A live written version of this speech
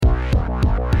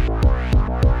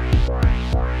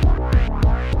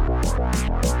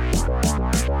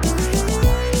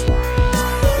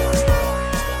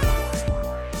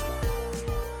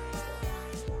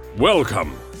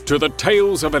Welcome to the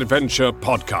Tales of Adventure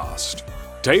podcast.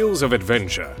 Tales of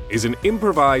Adventure is an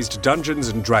improvised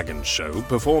Dungeons & Dragons show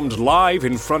performed live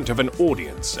in front of an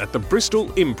audience at the Bristol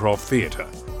Improv Theatre.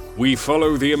 We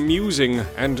follow the amusing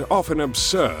and often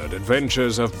absurd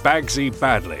adventures of Bagsy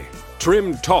Badley,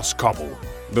 Trim Tosscobble,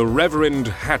 the Reverend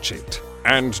Hatchet,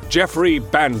 and Geoffrey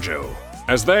Banjo,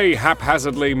 as they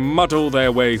haphazardly muddle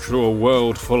their way through a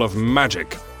world full of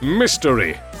magic,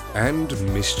 mystery, and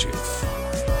mischief.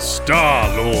 Star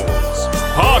Lords,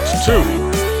 Part 2.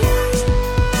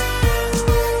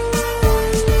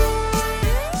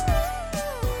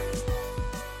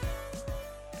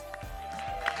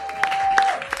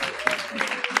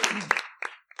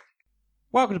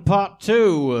 Welcome to part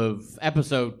 2 of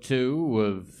episode 2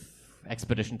 of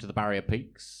Expedition to the Barrier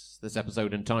Peaks. This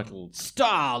episode entitled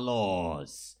Star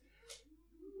Laws.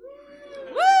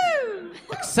 Woo!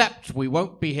 Except we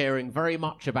won't be hearing very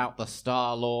much about the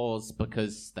Star Laws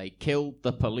because they killed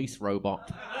the police robot.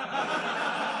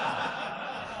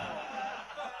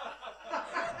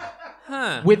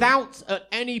 Without at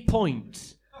any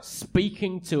point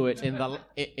speaking to it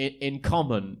in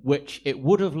common, which it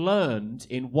would have learned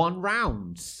in one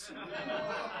round.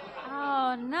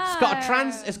 Oh no!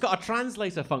 It's got a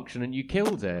translator function, and you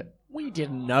killed it. We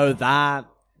didn't know that.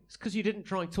 It's because you didn't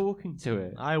try talking to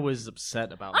it. I was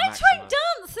upset about I Maximus. tried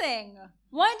dancing.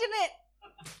 Why didn't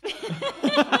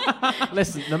it?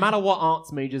 Listen, no matter what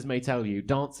arts majors may tell you,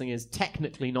 dancing is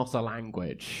technically not a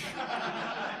language.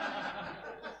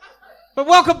 But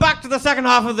welcome back to the second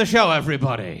half of the show,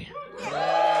 everybody.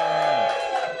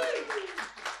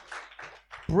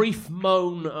 Brief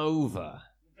moan over.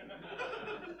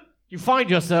 You find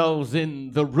yourselves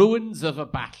in the ruins of a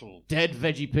battle. Dead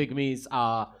veggie pygmies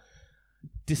are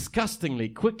disgustingly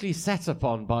quickly set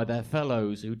upon by their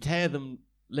fellows who tear them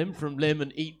limb from limb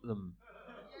and eat them.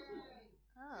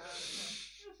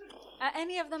 Are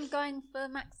any of them going for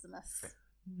Maximus?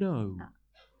 No.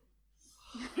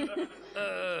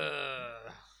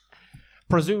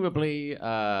 Presumably,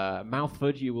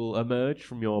 Mouthford, you will emerge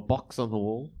from your box on the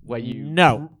wall where you...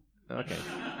 No. Okay.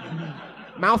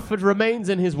 Mouthford remains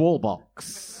in his wall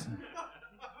box.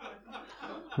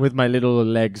 With my little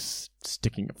legs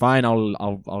sticking. Fine,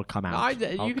 I'll come out.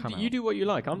 You do what you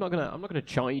like. I'm not gonna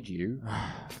chide you.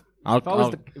 If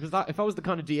I was the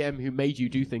kind of DM who made you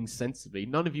do things sensibly,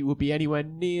 none of you would be anywhere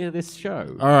near this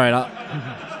show. All right,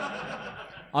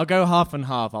 I'll go half and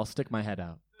half. I'll stick my head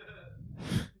out.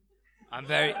 I'm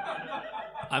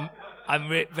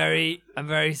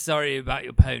very sorry about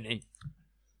your pony.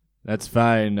 That's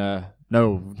fine.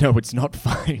 No, it's not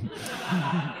fine.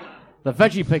 The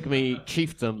veggie pygmy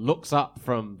chieftain looks up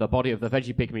from the body of the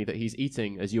veggie pygmy that he's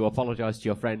eating as you apologize to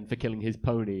your friend for killing his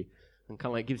pony, and kind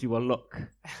of like gives you a look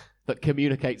that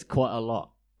communicates quite a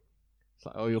lot. It's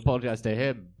like, oh, you apologize to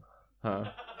him, huh?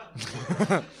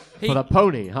 For the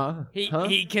pony, huh?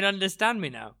 He can understand me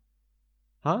now.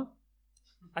 Huh?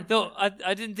 I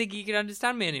didn't think he could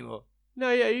understand me anymore.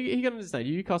 No, yeah, he can understand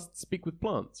you. You can't speak with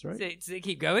plants, right? Does it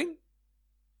keep going?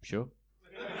 Sure.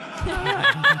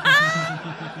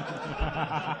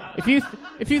 If you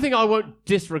think I won't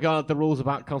disregard the rules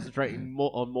about concentrating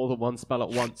on more than one spell at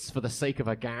once for the sake of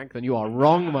a gag, then you are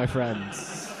wrong, my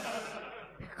friends.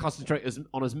 Concentrate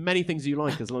on as many things as you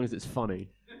like, as long as it's funny.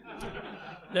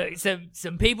 Look,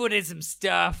 some people did some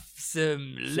stuff.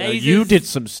 Some lasers. You did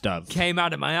some stuff. Came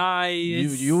out of my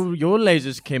eyes. Your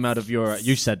lasers came out of your.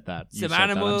 You said that. Some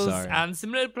animals and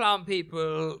some little plant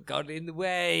people got in the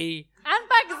way. And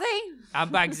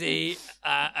Bagsy.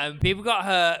 And people got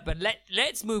hurt. But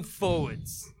let's move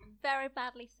forwards. Very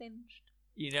badly singed.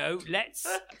 You know, let's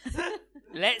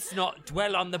not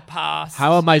dwell on the past.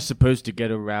 How am I supposed to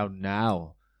get around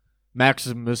now?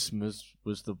 Maximus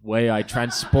was the way I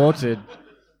transported.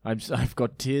 I've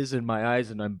got tears in my eyes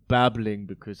and I'm babbling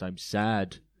because I'm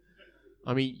sad.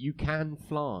 I mean, you can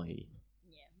fly.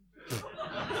 Yeah.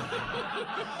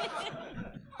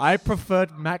 I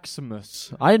preferred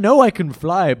Maximus. I know I can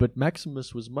fly, but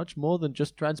Maximus was much more than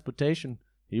just transportation.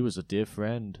 He was a dear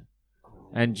friend.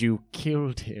 And you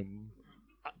killed him.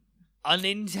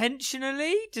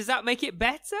 Unintentionally? Does that make it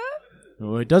better?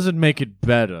 No, it doesn't make it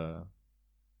better.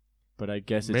 But I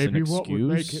guess it's an excuse. Maybe what would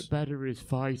make it better is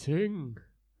fighting.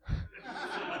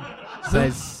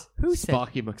 Says who?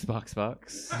 Sparky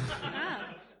McSparks.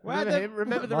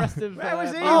 Remember the rest of... Where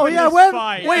was he? Oh, yeah,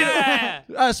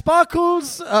 wait.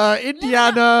 Sparkles,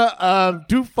 Indiana,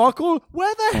 Doofuckle.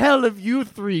 Where the hell have you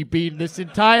three been this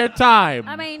entire time?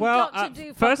 I mean, well,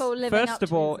 Dr. Doofuckle living up first of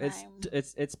to all, his name.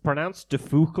 it's pronounced De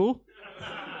Fukel.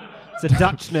 It's a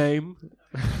Dutch name.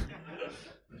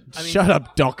 I mean, Shut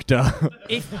up, Doctor.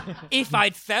 if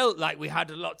I'd felt like we had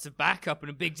lots of backup and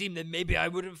a big team, then maybe I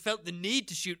would have felt the need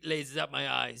to shoot lasers up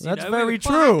my eyes. That's you know? very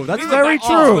true. That's we were very back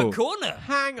into true. a corner.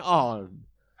 Hang on.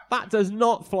 That does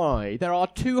not fly. There are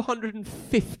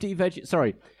 250 veggie...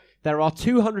 Sorry. There are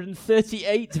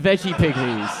 238 veggie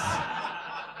pygmies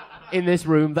in this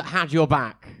room that had your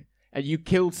back. And you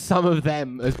killed some of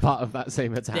them as part of that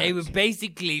same attack. They were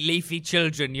basically leafy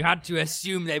children. You had to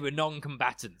assume they were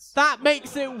non-combatants. That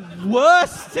makes it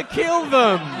worse to kill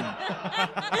them.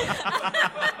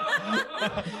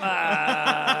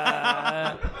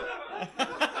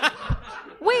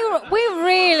 We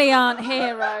really aren't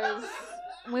heroes.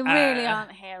 We really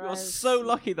aren't heroes. You're so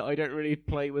lucky that I don't really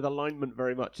play with alignment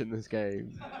very much in this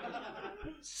game.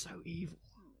 So evil.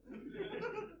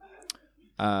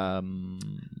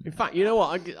 In fact, you know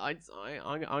what? I'm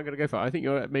going to go for it. I think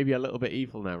you're maybe a little bit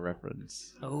evil now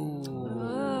reference. Oh.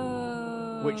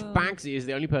 Which Bagsy is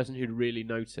the only person who'd really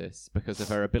notice because of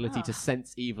her ability to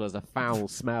sense evil as a foul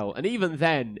smell. And even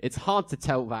then, it's hard to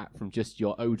tell that from just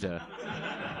your odor.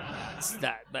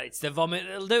 It's the vomit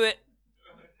that'll do it.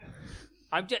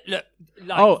 I'm just look.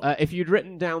 Like, if you'd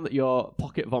written down that your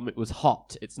pocket vomit was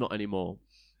hot, it's not anymore.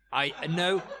 I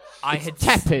know. I It's had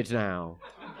tepid now.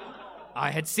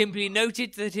 I had simply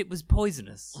noted that it was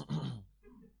poisonous.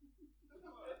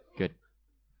 Good.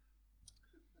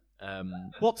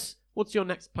 What's your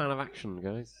next plan of action,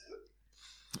 guys?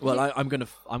 Well, I'm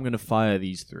gonna fire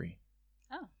these three.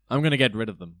 Oh. I'm gonna get rid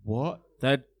of them. What?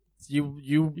 That you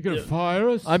You're gonna fire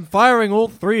us? I'm firing all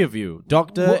three of you.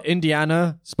 Doctor, What?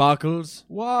 Indiana, Sparkles.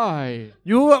 Why?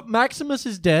 Maximus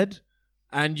is dead,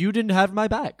 and you didn't have my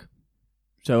back.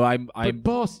 So But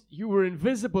boss, you were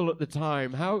invisible at the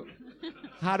time.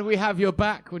 How do we have your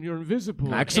back when you're invisible?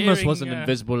 Maximus Hearing, wasn't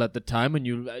invisible at the time, and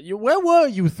you. Where were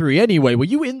you three anyway? Were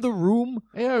you in the room?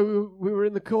 Yeah, we were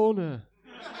in the corner.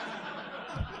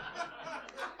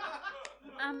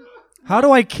 How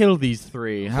do I kill these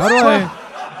three? How do I?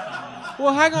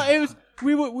 Well, hang on.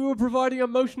 We were providing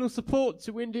emotional support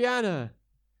to Indiana.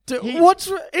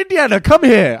 Indiana? Come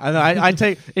here! And I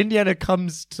take Indiana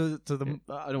comes to the.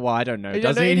 Well, I don't know.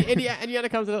 Does he? Indiana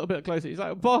comes a little bit closer. He's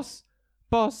like, boss.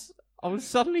 I was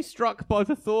suddenly struck by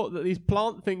the thought that these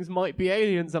plant things might be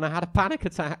aliens, and I had a panic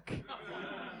attack.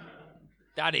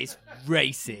 That is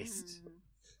racist.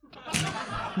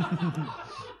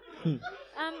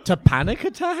 To panic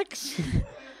attacks?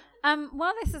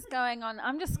 While this is going on,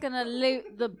 I'm just going to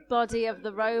loot the body of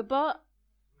the robot.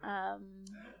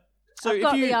 So I've if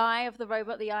got you- the eye of the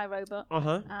robot,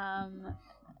 Uh-huh.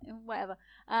 Whatever.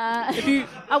 If you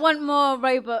I want more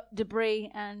robot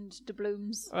debris and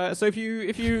doubloons. so if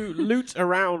you loot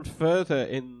around further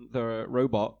in the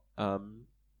robot,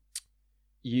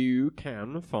 you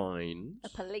can find A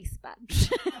police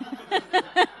badge.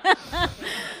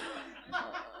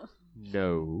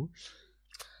 no.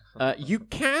 You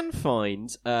can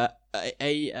find a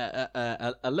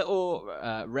little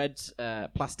red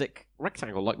plastic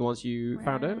rectangle like the ones you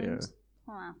found earlier.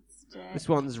 Plastic. This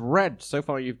one's red. So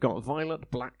far, you've got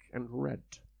violet, black, and red.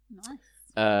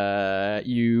 Nice.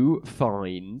 You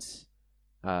find.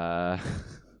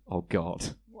 Oh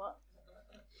God. What?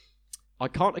 I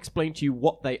can't explain to you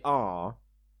what they are.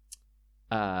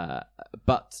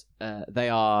 But they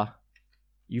are.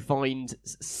 You find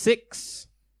 6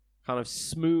 kind of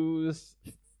smooth,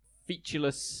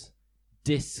 featureless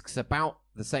discs about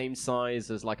the same size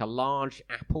as like a large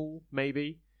apple,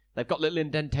 maybe. They've got little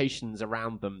indentations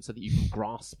around them so that you can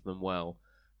grasp them well.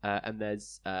 And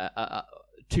there's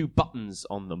 2 buttons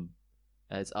on them.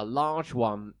 There's a large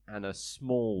one and a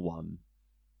small one.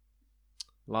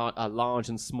 A large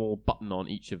and small button on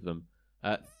each of them.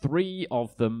 3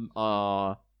 of them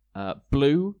are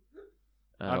blue.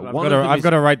 I've got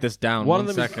to write this down. One of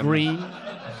them second. is green.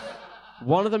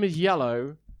 One of them is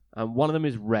yellow, and one of them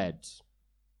is red.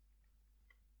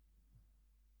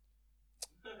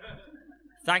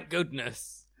 Thank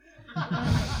goodness.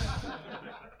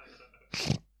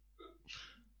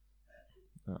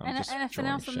 Anything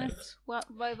else on this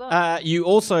robot? You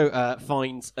also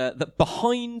find that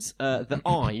behind the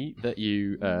eye that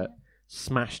you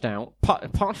smashed out,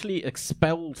 partially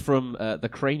expelled from the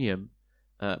cranium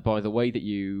by the way that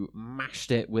you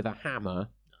mashed it with a hammer,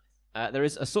 there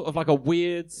is a sort of like a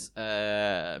weird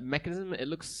mechanism. It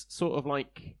looks sort of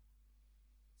like...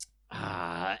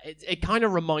 it kind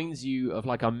of reminds you of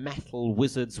like a metal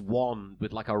wizard's wand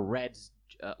with like a red,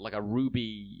 like a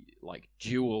ruby, like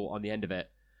jewel on the end of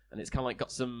it, and it's kind of like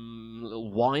got some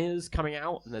little wires coming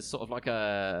out, and there's sort of like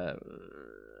a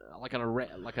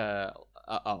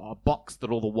box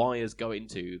that all the wires go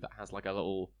into that has like a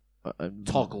little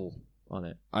toggle on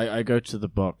it. I go to the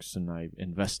box and I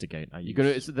investigate. You go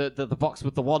to it's the box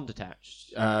with the wand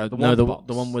attached. the wand box.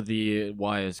 the one with the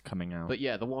wires coming out. But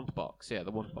yeah, the wand box. Yeah,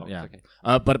 the wand box. Yeah. Okay.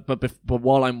 But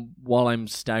while I'm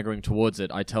staggering towards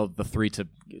it, I tell the three to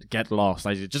get lost.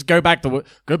 I say, just go back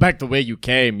the way you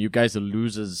came. You guys are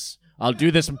losers. I'll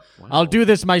do this. I'll do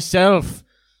this myself.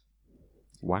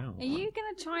 Wow. Are you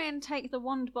going to try and take the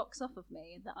wand box off of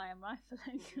me that I am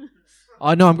rifling?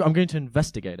 No, I'm going to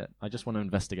investigate it. I just want to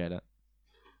investigate it.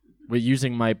 We're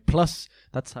using my plus.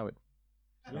 That's how it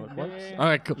works. Yeah. All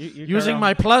right, cool. You Using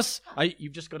my plus.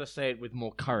 You've just got to say it with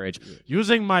more courage.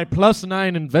 Using my +9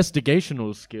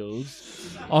 investigational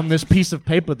skills on this piece of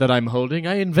paper that I'm holding,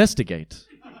 I investigate.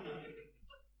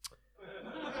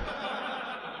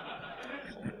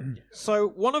 So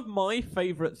one of my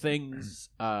favourite things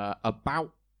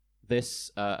about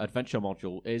this adventure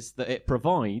module is that it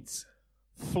provides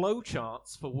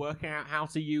flowcharts for working out how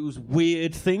to use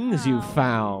weird things you've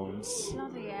found.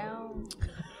 Bloody hell.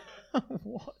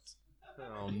 What?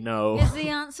 Oh no. Is the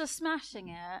answer smashing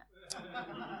it?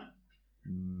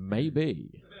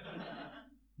 Maybe.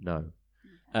 No.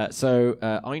 So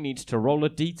I need to roll a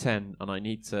d10 and I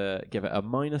need to give it a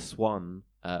 -1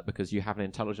 because you have an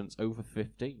intelligence over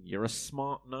 15. You're a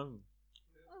smart gnome.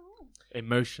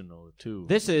 Emotional too.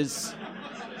 This is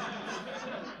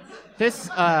this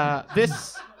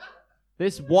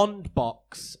wand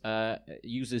box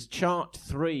uses chart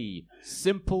 3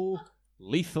 simple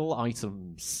lethal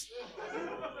items.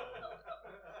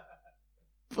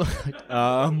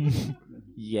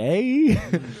 Yay.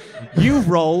 You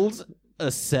rolled a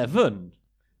 7.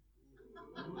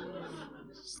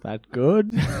 Is that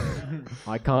good?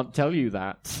 I can't tell you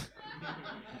that.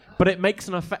 But it makes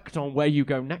an effect on where you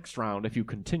go next round if you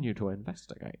continue to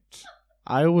investigate.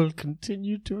 I will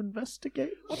continue to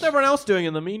investigate. What's everyone else doing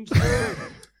in the meantime?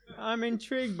 I'm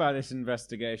intrigued by this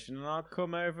investigation, and I'll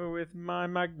come over with my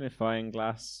magnifying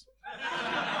glass.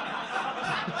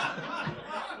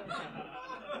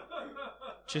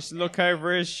 Just look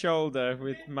over his shoulder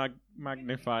with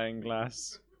magnifying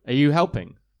glass. Are you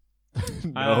helping?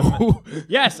 No.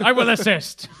 Yes, I will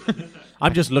assist.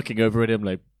 I'm just looking over at him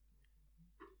like,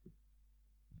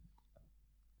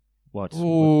 what?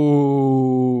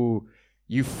 Ooh.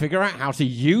 You figure out how to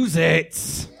use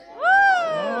it.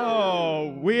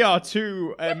 Oh, we are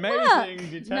two amazing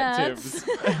detectives.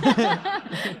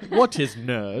 What is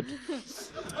nerd?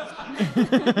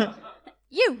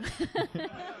 You.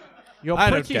 You're I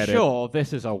don't pretty get it. sure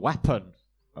this is a weapon.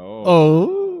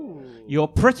 Oh. You're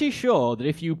pretty sure that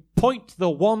if you point the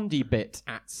wandy bit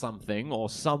at something or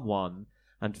someone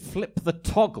and flip the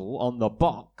toggle on the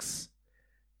box,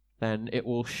 then it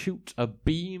will shoot a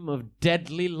beam of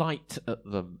deadly light at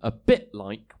them, a bit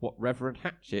like what Reverend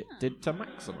Hatchet did to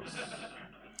Maximus.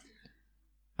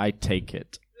 I take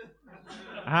it.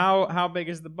 How big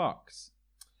is the box?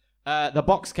 The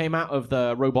box came out of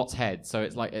the robot's head, so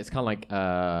it's kind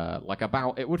of like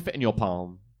about it would fit in your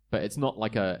palm, but it's not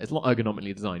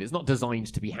ergonomically designed. It's not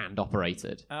designed to be hand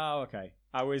operated. Oh, okay.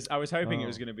 I was hoping it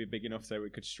was going to be big enough so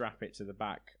we could strap it to the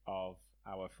back of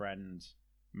our friend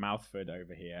Mouthford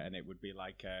over here, and it would be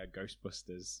like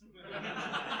Ghostbusters.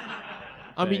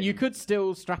 I mean, you could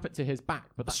still strap it to his back,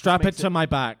 but that Strap it makes to my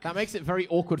back. That makes it very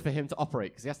awkward for him to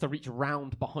operate because he has to reach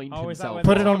round behind Oh, is that himself. where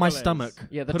Put the it on my toggle is? stomach.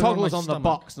 Yeah, the Put it on toggle my is on the stomach.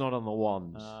 box, not on the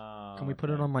wand. Can we put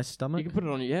it on my stomach? You can put it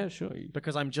on. Yeah, sure.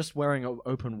 Because I'm just wearing an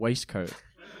open waistcoat.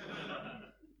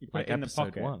 You put Like it in the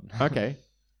episode pocket. 1. Okay.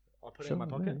 I'll put it in my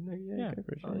pocket. Yeah.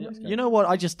 You know what?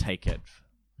 I just take it.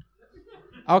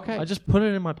 Okay. I just put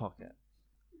it in my pocket.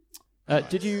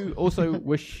 Did you also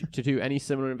wish to do any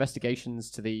similar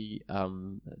investigations to the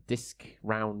disc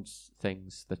round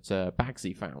things that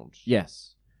Bagsy found?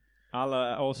 Yes. I'll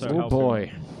also Oh help boy.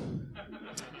 him.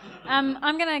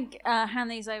 I'm going to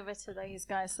hand these over to these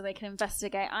guys so they can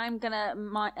investigate. I'm going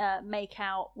to make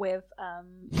out with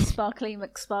Sparkly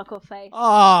McSparkleface.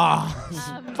 Ah!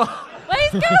 Where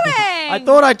he's going? I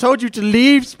thought I told you to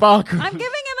leave, Sparkle. I'm giving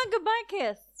him a goodbye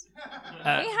kiss. We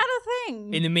had a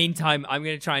thing. In the meantime, I'm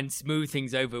going to try and smooth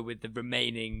things over with the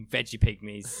remaining veggie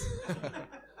pygmies.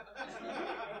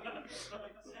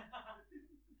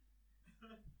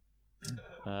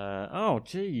 Oh,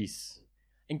 jeez.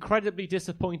 Incredibly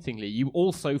disappointingly, you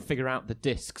also figure out the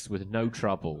discs with no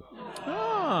trouble.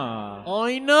 Ah.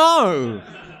 I know!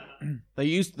 They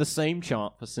used the same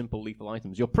chart for simple lethal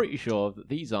items. You're pretty sure that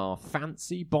these are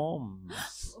fancy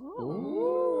bombs.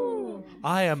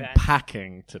 I am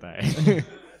packing today.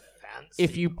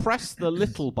 If you press the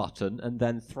little button and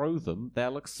then throw them,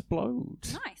 they'll explode.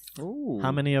 Nice. Ooh.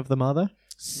 How many of them are there?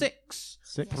 6.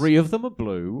 6. 3 of them are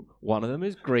blue, 1 of them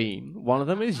is green, 1 of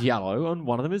them is yellow, and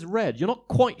 1 of them is red. You're not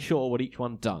quite sure what each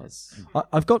one does.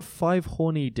 I've got 5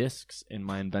 horny discs in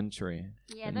my inventory.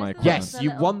 Yeah, in those my are equipment. Yes, a you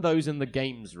little- won those in the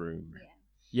games room.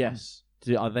 Yes.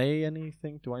 Are they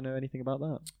anything? Do I know anything about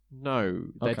that? No,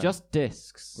 they're Okay. just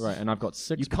discs. Right, and I've got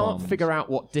 6 You can't bombs. figure out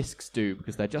what discs do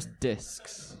because they're just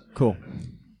discs. Cool.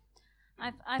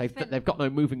 They've got no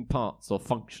moving parts or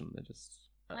function. They're just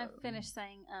I've finished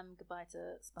saying goodbye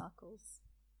to Sparkles.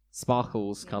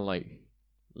 Sparkles kind of like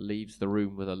leaves the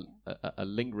room with a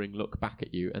lingering look back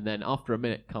at you, and then after a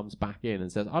minute comes back in and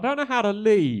says, "I don't know how to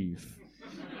leave.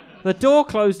 The door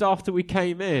closed after we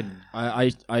came in."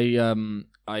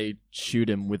 I shoot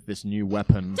him with this new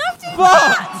weapon. Don't do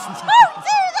that! Don't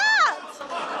do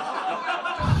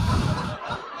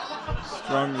that!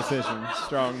 Strong decision.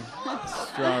 Strong.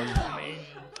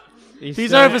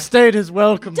 He's overstayed his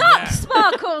welcome. Duck,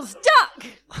 Sparkles, duck!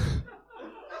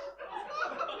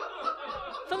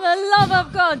 For the love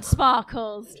of God,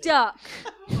 Sparkles, duck.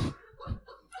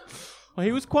 Well,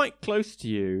 he was quite close to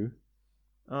you.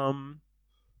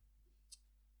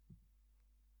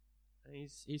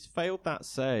 He's failed that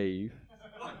save.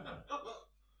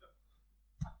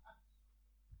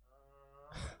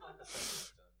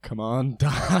 Come on,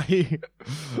 die.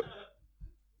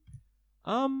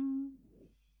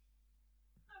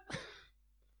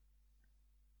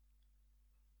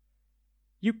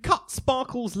 You cut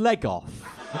Sparkle's leg off.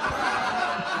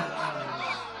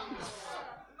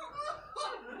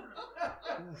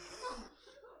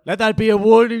 Let that be a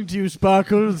warning to you,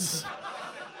 Sparkles.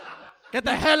 Get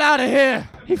the hell out of here.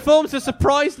 He forms a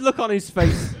surprised look on his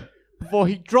face before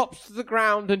he drops to the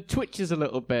ground and twitches a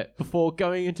little bit before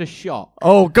going into shock.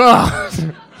 Oh,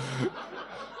 God.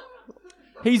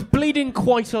 He's bleeding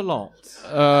quite a lot.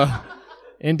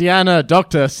 Indiana,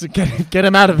 doctor, get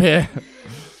him out of here.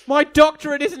 My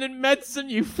doctorate isn't in medicine,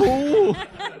 you fool.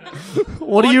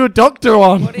 What are you a doctor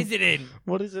on? What is it in?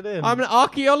 What is it in? I'm an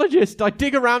archaeologist. I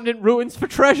dig around in ruins for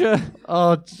treasure.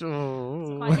 Oh,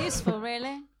 Quite useful,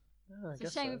 really. It's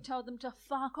a shame we've told them to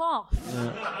fuck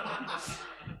off.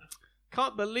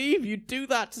 Can't believe you do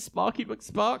that to Sparky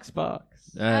McSparks.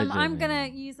 I'm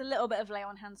going to use a little bit of lay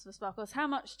on hands for Sparkles. How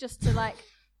much just to, like,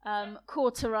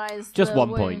 cauterize Just the 1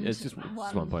 wound? point. It's just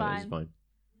 1 point. Fine. It's fine.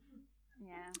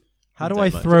 Yeah. How do Don't I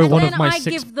much. throw And one then of my I 6...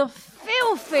 give the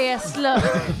filthiest look.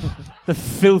 The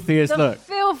filthiest the look.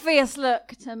 filthiest look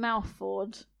to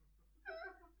Mouthford.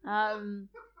 Don't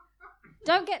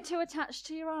get too attached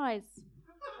to your eyes.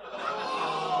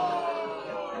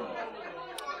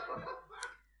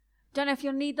 Don't know if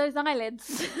you'll need those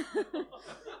eyelids.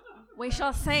 We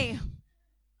shall see.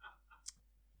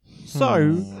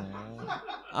 So,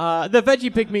 the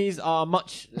veggie pygmies are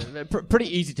pretty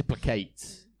easy to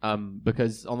placate.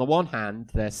 Because on the one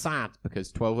hand, they're sad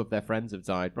because 12 of their friends have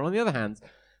died, but on the other hand,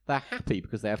 they're happy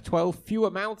because they have 12 fewer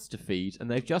mouths to feed and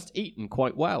they've just eaten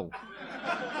quite well.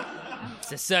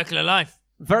 It's a circle of life.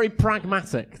 Very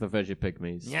pragmatic, the veggie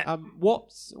pygmies. Yeah.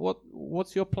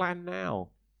 What's your plan now?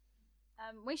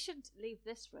 We should leave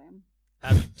this room.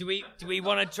 Do we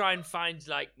want to try and find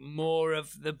like more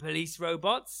of the police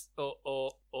robots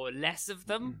or less of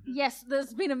them? Yes,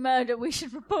 there's been a murder. We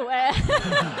should report it.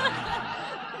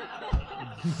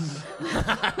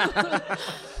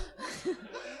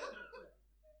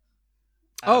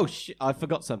 I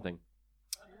forgot something.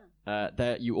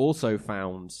 There, you also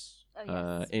found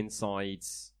inside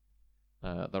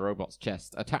the robot's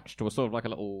chest, attached to a sort of like a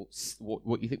little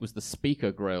what you think was the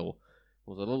speaker grill,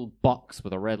 was a little box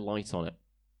with a red light on it.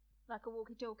 Like a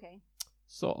walkie-talkie.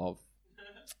 Sort of.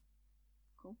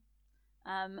 Cool.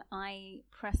 I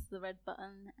press the red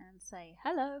button and say,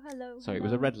 hello, hello. So it hello."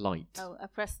 was a red light. Oh, I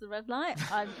press the red light.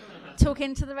 I talk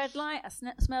into the red light. I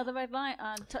smell the red light.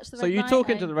 I touch the red So light. you talk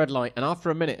into the red light, and after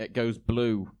a minute, it goes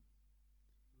blue.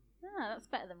 Ah, that's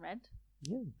better than red.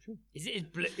 Yeah, sure.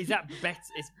 Is that better?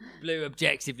 Is blue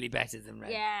objectively better than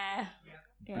red? Yeah.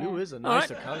 Blue is a All right.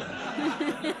 nicer colour.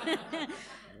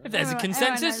 If there's a Everyone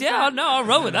consensus, knows yeah, that. I'll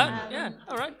roll with that. Yeah,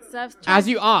 all right. So I've tried- As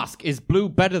you ask, is blue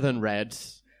better than red?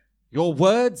 Your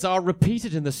words are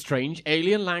repeated in the strange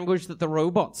alien language that the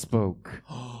robot spoke.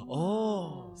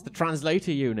 It's the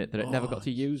translator unit that it never got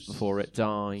to use before it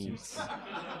died.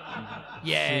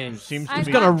 Yeah. Seems to I'm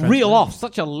be Going to reel transparent. off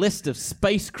such a list of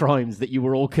space crimes that you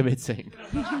were all committing.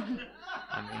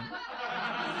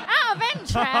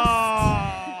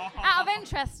 Out of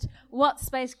interest, what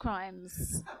space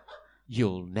crimes?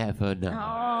 You'll never know.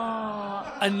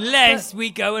 Oh. Unless we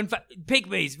go and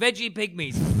pygmies, veggie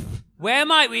pygmies. Where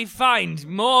might we find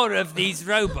more of these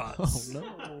robots? Why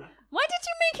did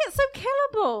you make it so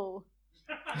killable?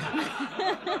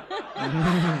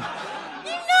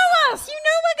 You know us. You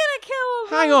know we're gonna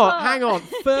kill a Hang robot. hang on.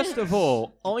 First of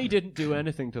all, I didn't do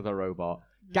anything to the robot.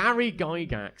 Gary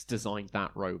Gygax designed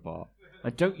that robot.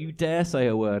 And don't you dare say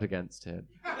a word against him.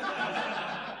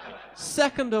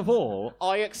 Second of all,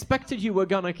 I expected you were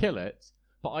gonna kill it,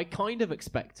 but I kind of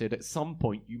expected at some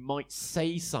point you might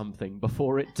say something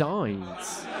before it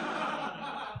dies.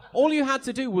 All you had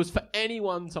to do was for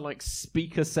anyone to, like,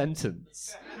 speak a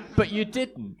sentence. But you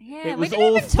didn't. Yeah, it we was didn't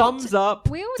all even talk thumbs to- up,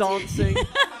 we all dancing,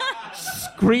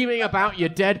 screaming about your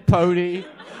dead pony.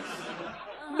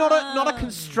 Not a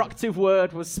constructive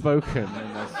word was spoken.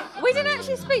 We didn't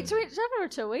actually speak to each other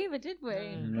at all either, did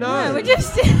we? No. we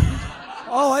just.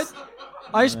 Oh,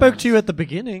 I spoke to you at the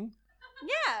beginning.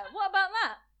 Yeah. What about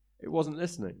that? It wasn't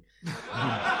listening.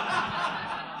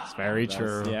 It's very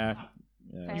true. Yeah.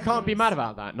 You can't be mad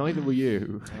about that. Neither were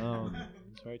you. Oh.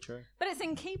 It's very true. But it's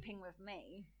in keeping with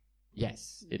me.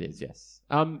 Yes, it is, yes.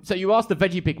 So you asked the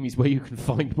Veggie Pygmies where you can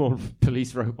find more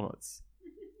police robots.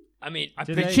 I mean,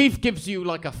 The chief gives you,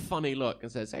 like, a funny look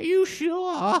and says, "Are you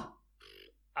sure?"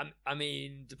 I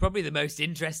mean, probably the most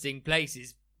interesting place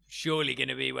is surely going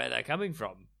to be where they're coming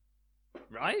from,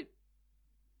 right?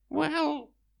 Well,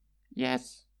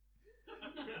 yes.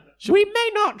 We may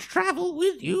not travel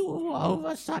with you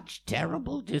over such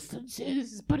terrible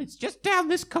distances, but it's just down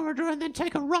this corridor and then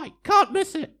take a right. Can't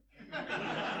miss it.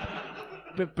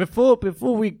 But before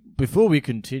we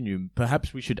continue,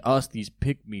 perhaps we should ask these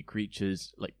pygmy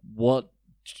creatures, like, what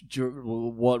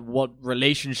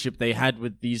relationship they had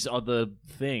with these other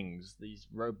things, these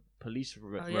police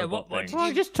robot things.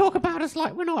 Well, just talk about us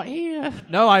like we're not here.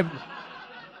 No,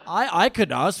 I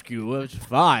could ask you. It's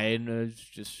fine. It's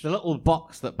just The little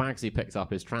box that Bagsy picked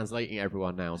up is translating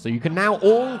everyone now, so you can now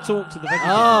all talk to the Veggie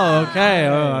Oh, okay.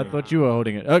 Oh, I thought you were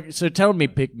holding it. Okay, so tell me,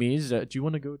 pygmies, do you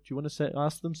want to go? Do you want to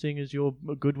ask them, seeing as you're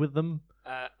good with them?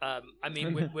 I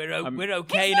mean, we're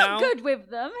okay He's now. not good with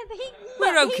them.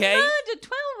 We're okay. He murdered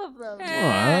 12 of them.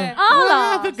 Alright. I'll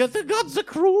ask. The gods are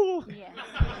cruel.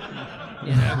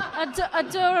 Yeah.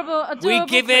 Adorable. We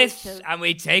give it creatures. and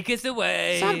we take it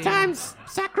away. Sometimes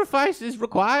sacrifice is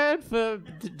required for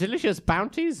delicious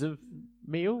bounties of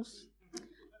meals.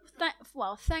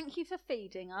 Thank you for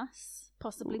feeding us.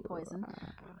 Possibly poison.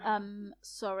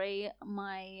 Sorry,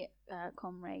 my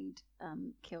comrade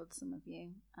killed some of you.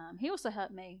 He also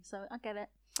hurt me, so I get it.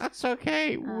 That's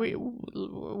okay. We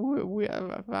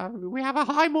have a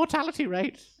high mortality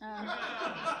rate.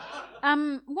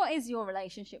 What is your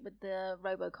relationship with the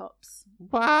RoboCops?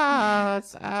 But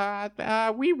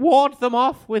we ward them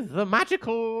off with the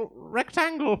magical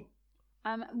rectangle.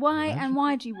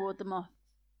 Why do you ward them off?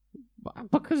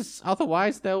 Because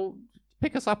otherwise they'll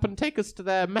pick us up and take us to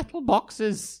their metal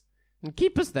boxes and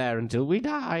keep us there until we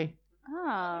die.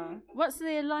 What's the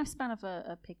lifespan of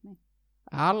a pygmy?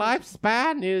 Our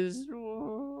lifespan is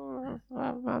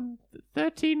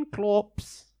 13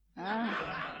 clorps.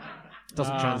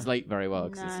 Doesn't translate very well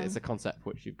because No. it's a concept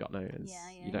which you've got no.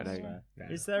 You don't know.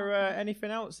 Is there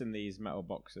anything else in these metal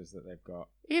boxes that they've got?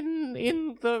 In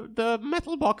the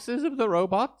metal boxes of the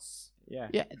robots, Yeah.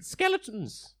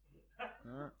 skeletons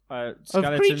of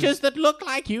Skeletons, creatures that look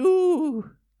like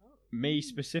you. me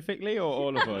specifically, or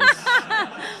all of us?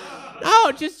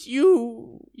 No, just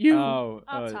you. Oh,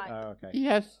 type. okay.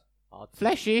 Yes,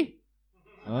 fleshy,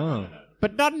 Oh.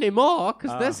 but not anymore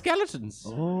because they're skeletons.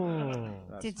 Oh.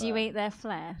 That's Did fair. you eat their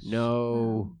flesh?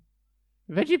 No.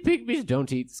 Veggie pygmies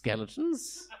don't eat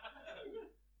skeletons.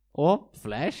 Or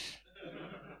flesh.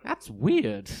 That's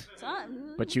weird.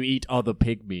 But you eat other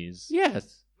pygmies.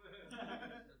 Yes.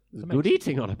 It's good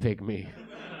eating on a pygmy.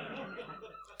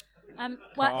 Can't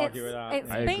Well, argue with that. it's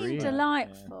I been agree.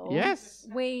 delightful. Yes.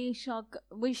 We shall go.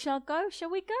 Shall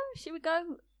we go? Shall we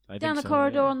go I down the think so,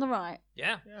 corridor yeah. on the right?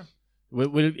 Yeah.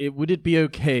 Would it be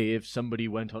okay if somebody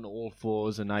went on all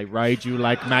fours and I ride you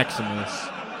like Maximus?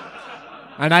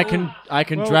 And I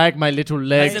can drag my little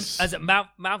legs. As a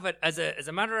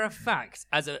matter of fact,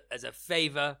 as a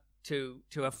favor to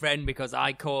a friend because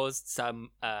I caused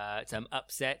some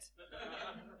upset,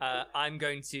 I'm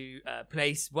going to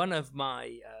place one of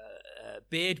my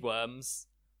beard worms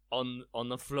on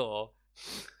the floor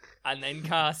and then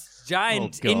cast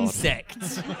giant Oh, God.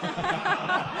 insects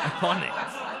on it.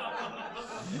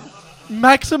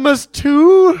 Maximus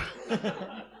 2?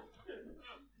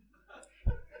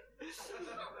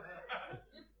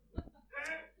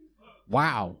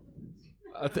 Wow.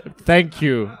 Thank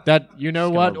you. That you know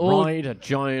what? All Ride a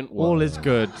giant worm. all is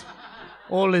good.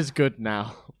 All is good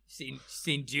now. Seen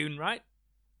Dune, right?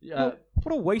 What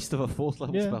a waste of a fourth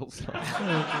level Yeah. spell slot.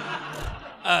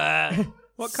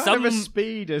 What kind of a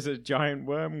speed has a giant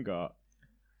worm got?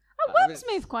 Oh, worms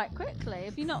move quite quickly.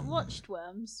 Have you not watched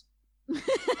Worms?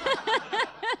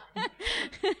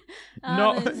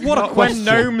 Not there's- What a not question.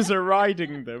 when gnomes are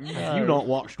riding them. Have you not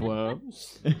watched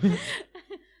Worms? Yeah,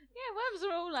 worms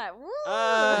are all like,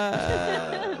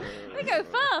 woo! They go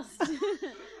fast.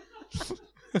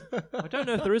 I don't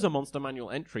know if there is a monster manual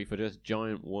entry for just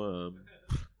giant worm.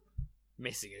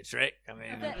 Missing a trick. I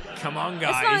mean, come on, It's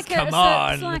guys, like come it's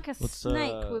on. like a What's,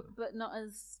 snake, but not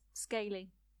as scaly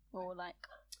or like.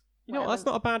 You know, that's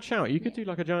not a bad shout. You could do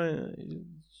like a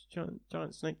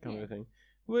giant snake kind of thing.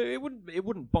 Well, it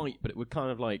wouldn't bite, but it would kind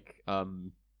of like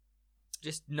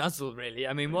Just nuzzle, really.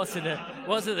 I mean, what's at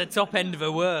the top end of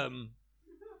a worm?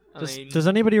 Does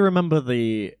anybody remember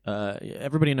the?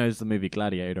 Everybody knows the movie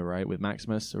Gladiator, right? With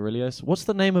Maximus Aurelius. What's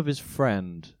the name of his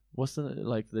friend? What's the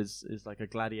like? There's is like a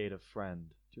gladiator friend.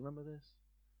 Do you remember this?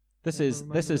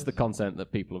 This is the content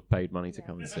that people have paid money to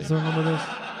come and see. Do you remember this?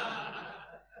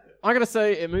 I'm gonna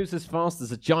say it moves as fast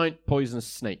as a giant poisonous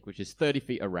snake, which is 30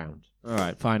 feet around. All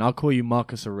right, fine. I'll call you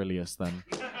Marcus Aurelius then.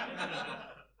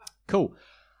 Cool.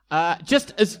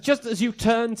 Just as you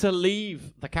turn to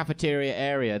leave the cafeteria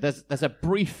area, there's a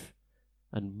brief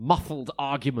and muffled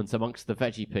argument amongst the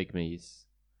veggie pygmies,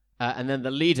 and then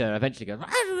the leader eventually goes,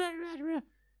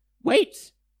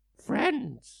 "Wait,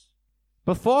 friends!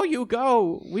 Before you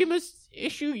go, we must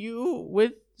issue you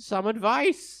with some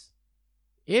advice.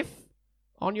 If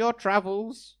on your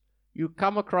travels you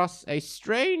come across a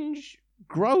strange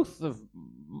growth of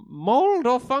mold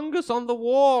or fungus on the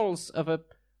walls of a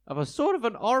sort of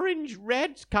an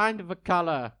orange-red kind of a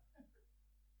color.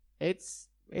 It's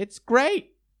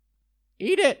great.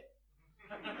 Eat it."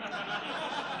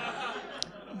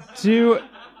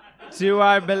 Do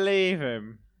I believe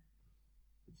him?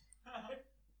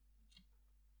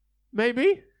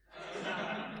 Maybe?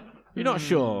 You're not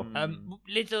sure.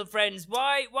 Little friends,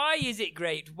 why is it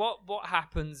great? What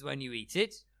happens when you eat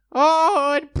it?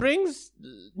 Oh, it brings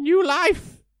new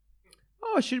life.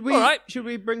 Oh, should we? All right. Should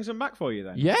we bring some back for you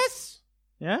then? Yes,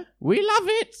 Yeah. we love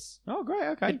it. Oh, great.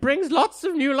 Okay. It brings lots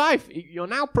of new life. You're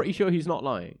now pretty sure he's not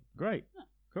lying. Great.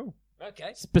 Cool.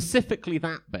 Okay. Specifically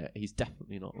that bit, he's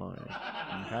definitely not lying.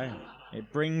 Okay.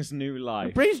 It brings new life.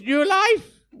 It brings new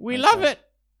life. We love it.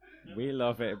 We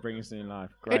love it. It brings new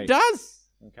life. Great. It does.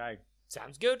 Okay.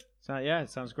 Sounds good. So yeah, it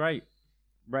sounds great.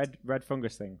 Red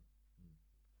fungus thing.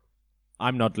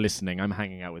 I'm not listening. I'm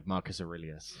hanging out with Marcus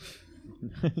Aurelius.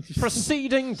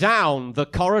 Proceeding down the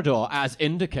corridor as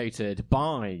indicated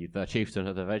by the chieftain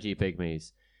of the veggie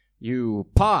pygmies, you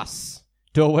pass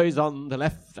doorways on the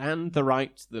left and the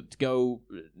right that go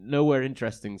nowhere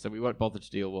interesting, so we won't bother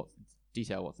to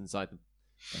detail what's inside them.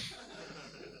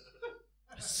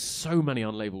 So many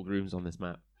unlabeled rooms on this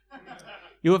map.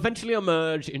 You eventually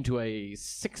emerge into a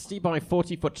 60 by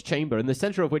 40 foot chamber, in the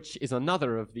center of which is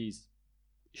another of these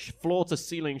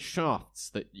floor-to-ceiling shafts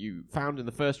that you found in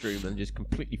the first room and just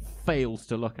completely failed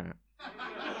to look at.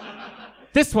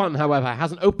 This one, however,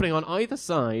 has an opening on either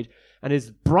side and is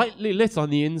brightly lit on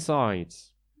the inside.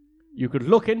 You could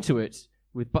look into it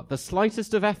with but the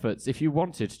slightest of efforts if you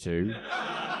wanted to.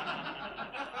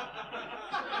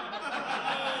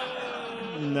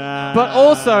 Nah. But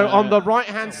also, on the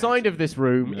right-hand side of this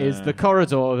room is the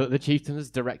corridor that the chieftain has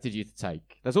directed you to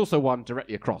take. There's also one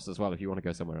directly across as well if you want to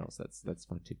go somewhere else. That's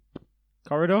fine too.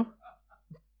 Corridor.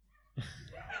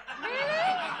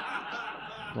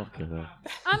 Okay, then.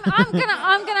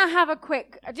 I'm gonna have a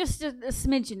quick, just a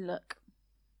smidgen look,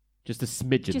 Just a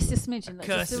smidgen. just a smidgen look,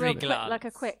 just a cursory real quick, glance. like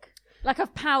a quick, like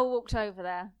I've power walked over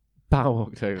there. Power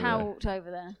walked over Power there. walked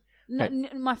over there. No,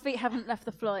 my feet haven't left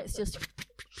the floor. It's just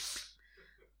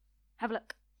have a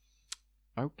look.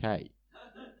 Okay.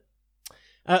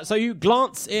 So you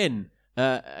glance in,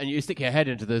 and you stick your head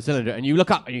into the cylinder, and you look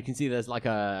up, and you can see there's like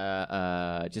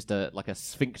a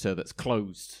sphincter that's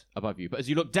closed above you. But as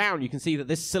you look down, you can see that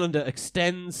this cylinder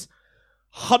extends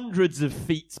hundreds of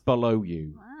feet below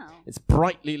you. Wow. It's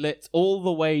brightly lit all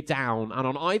the way down, and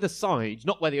on either side,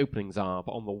 not where the openings are,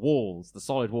 but on the walls, the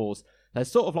solid walls,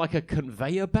 there's sort of like a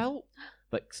conveyor belt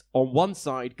that on one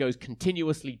side goes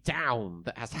continuously down,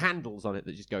 that has handles on it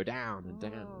that just go down and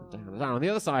down and down and down. On the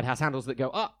other side has handles that go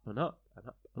up and up and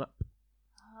up and up.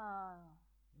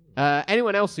 Oh.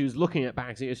 Anyone else who's looking at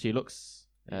Bagsy as she looks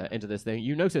into this thing,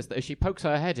 you notice that as she pokes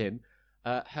her head in,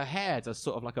 her hair does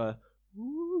sort of like a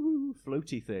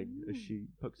floaty thing as she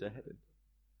pokes her head in.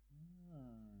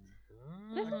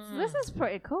 This is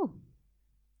pretty cool.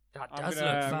 That I'm does gonna,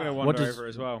 look I'm fun. gonna What wander does- over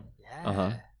as well Yeah.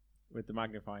 Uh-huh. with the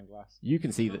magnifying glass. You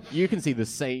can see that. You can see the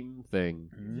same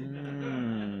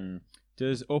thing.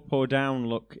 Does up or down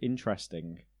look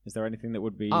interesting? Is there anything that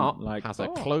would be Up like has a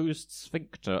closed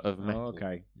sphincter of metal. Oh,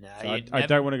 okay. No, So you I never-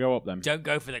 don't want to go up then. Don't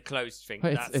go for the closed thing.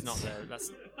 It's- That's it's- not the.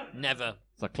 That's never.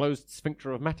 It's a closed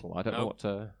sphincter of metal. I don't know Nope. what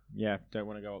to... Yeah, don't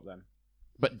want to go up then.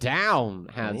 But down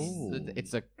has... Ooh.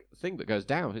 It's a thing that goes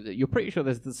down. You're pretty sure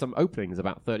there's some openings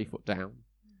about 30 foot down.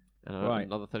 And Right.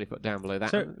 another 30 foot down below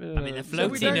that. So- I mean, the So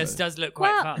we don't- floatiness does look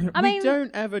quite Well, fun. I we mean- don't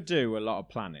ever do a lot of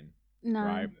planning, No.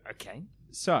 right? Okay.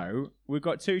 So we've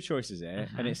got two choices here,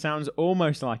 and it sounds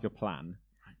almost like a plan.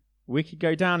 We could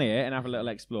go down here and have a little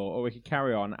explore, or we could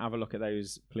carry on, have a look at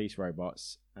those police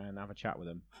robots, and have a chat with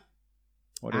them.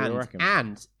 What do you reckon?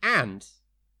 And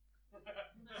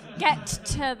Get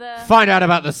to the. find out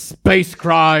about the space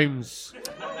crimes.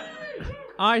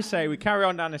 I say we carry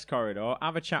on down this corridor,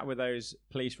 have a chat with those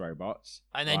police robots,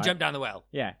 And then right? jump down the well.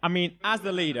 Yeah, I mean, as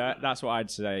the leader, that's what I'd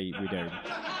say we do.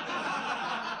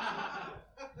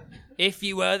 If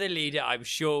you were the leader, I'm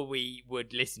sure we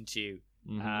would listen to you.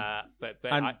 But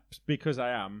And because I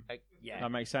am, yeah. that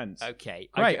makes sense. Okay.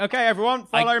 Great. Okay, everyone,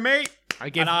 follow me. I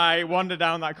give And I wander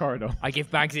down that corridor. I give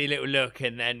Bagsy a little look,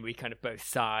 and then we kind of both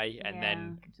sigh, and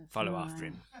then just follow sigh. after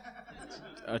him.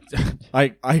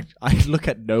 I look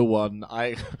at no one.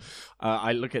 I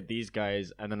look at these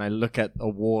guys, and then I look at a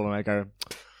wall, and I go.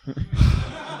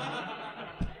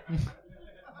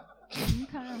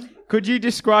 Okay. Could you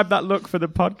describe that look for the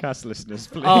podcast listeners,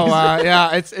 please?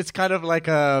 Yeah, it's kind of like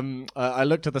I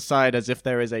look to the side as if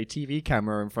there is a TV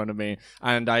camera in front of me,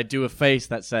 and I do a face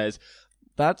that says,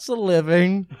 "That's a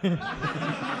living," and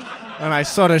I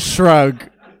sort of shrug.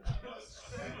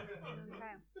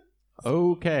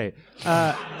 Okay.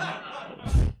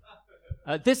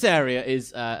 This area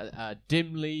is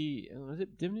dimly... is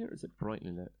it dimly or is it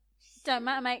brightly lit? Don't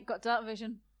matter, mate. Got dark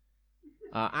vision.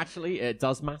 Actually, it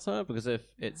does matter, because if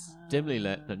it's dimly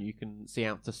lit, then you can see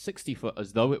out to 60 foot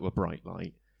as though it were bright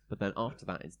light, but then after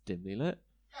that it's dimly lit.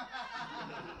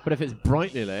 But if it's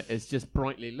brightly lit, it's just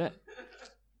brightly lit.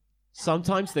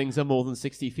 Sometimes things are more than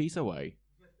 60 feet away.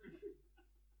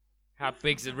 How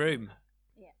big's the room?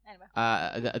 Yeah.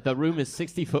 Anyway. The room is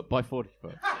 60 foot by 40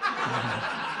 foot.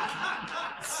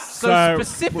 So So,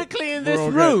 specifically in we're this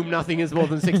all room, nothing is more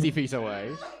than 60 feet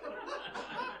away.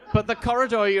 But the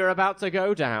corridor you're about to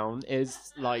go down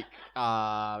is like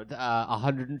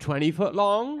 120 foot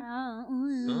long.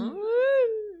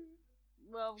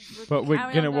 Well, But we're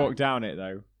carry going to on walk down it,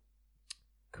 though.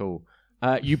 Cool.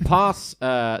 You pass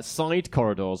side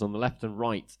corridors on the left and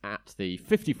right at the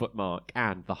 50 foot mark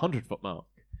and the 100 foot mark.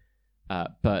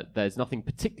 But there's nothing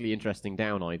particularly interesting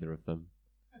down either of them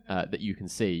that you can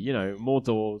see. You know, more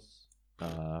doors.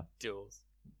 Doors.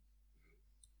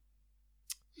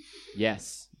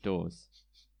 Yes, doors.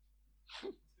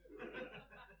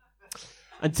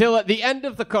 Until at the end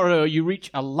of the corridor, you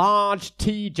reach a large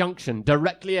T junction.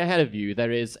 Directly ahead of you,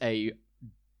 there is a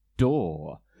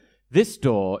door. This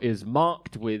door is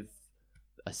marked with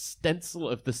a stencil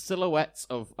of the silhouettes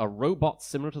of a robot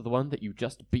similar to the one that you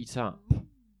just beat up.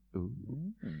 Ooh.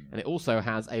 And it also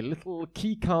has a little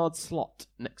keycard slot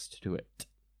next to it.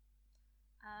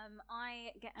 I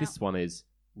get out. This one is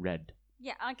red.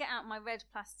 Yeah, I get out my red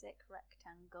plastic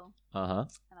rectangle Uh-huh.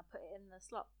 and I put it in the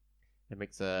slot. It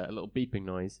makes a little beeping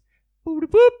noise. Boop,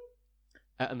 boop.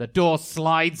 And the door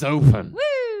slides open.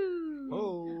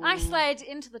 Woo! I slide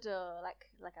into the door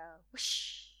like a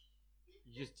whoosh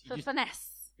for finesse.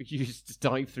 You just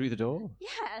dive through the door?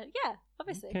 Yeah,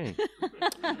 obviously. Okay.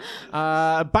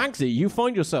 Bagsy, you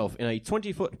find yourself in a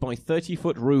 20 foot by 30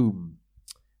 foot room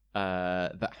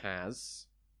that has...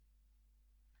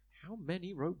 How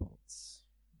many robots?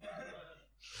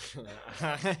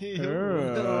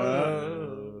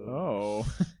 Oh.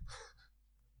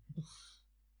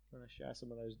 Want to share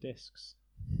some of those discs?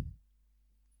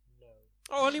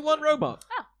 Oh, only one robot.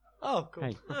 Oh,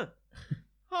 cool.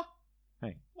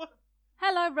 Hey.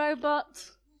 Hello, robot.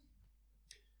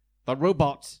 The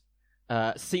robot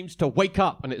seems to wake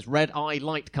up and its red eye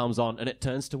light comes on and it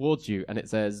turns towards you and it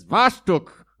says, Vastuk,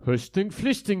 husting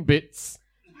flisting bits.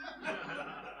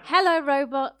 Hello,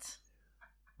 robot.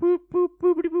 Boop, boop,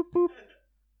 boopity, boop, boop.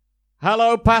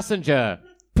 Hello, passenger.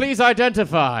 Please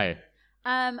identify.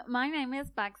 My name is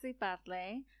Bagsy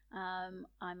Badley. I'm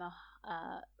a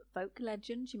folk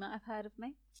legend. You might have heard of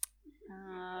me.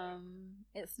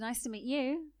 It's nice to meet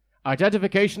you.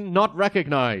 Identification not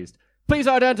recognized. Please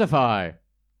identify.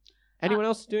 Anyone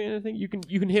else doing anything? You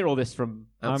can hear all this from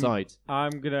outside.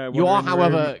 I'm gonna. You are, wander in the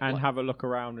however, room and have a look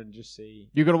around and just see.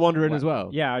 You're going to wander in as well?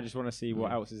 Yeah, I just want to see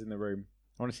what else is in the room.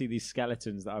 I want to see these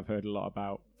skeletons that I've heard a lot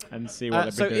about and see what they've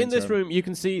been so doing in to this them. room, you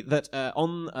can see that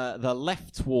on the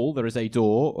left wall there is a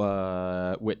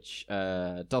door which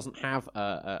doesn't have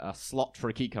a slot for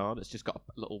a key card. It's just got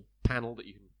a little panel that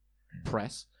you can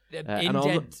press. The and on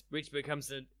indent, which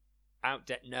becomes an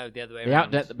outdent. No, the other way The around.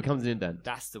 outlet that becomes an indent.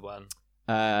 That's the one.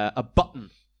 A button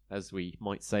as we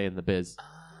might say in the biz.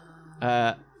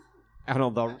 And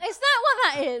on the Is that what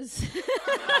that is?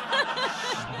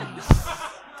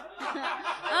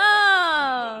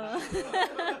 Oh.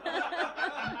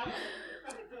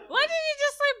 Why did you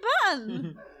just say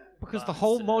button? because the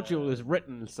whole module is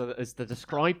written so that as to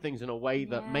describe things in a way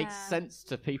that makes Yeah. sense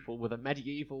to people with a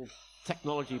medieval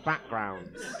technology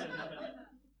background.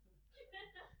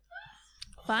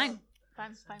 Fine.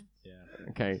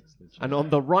 Okay. And on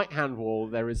the right-hand wall,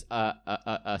 there is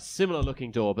a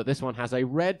similar-looking door, but this one has a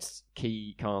red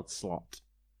key card slot.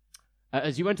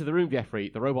 As you enter the room, Jeffrey,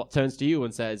 the robot turns to you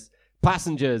and says,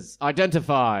 "Passengers,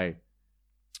 identify.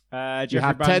 You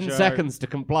have 10 seconds to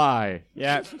comply."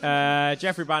 Yeah.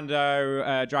 Jeffrey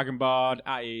Bando, Dragon Bard,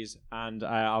 at ease, and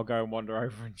I'll go and wander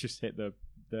over and just hit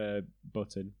the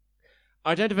button.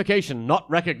 Identification not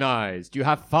recognized. You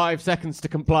have 5 seconds to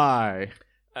comply.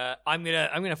 I'm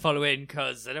gonna follow in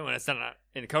because I don't want to stand out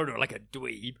in the corridor like a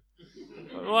dweeb.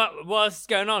 What's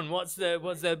going on? What's the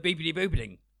beepity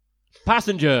booping?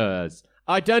 Passengers,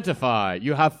 identify.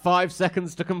 You have 5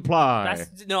 seconds to comply.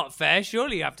 That's not fair.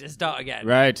 Surely you have to start again.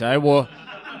 Right, I will.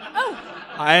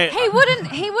 He wouldn't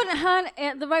hurt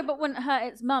it. The robot wouldn't hurt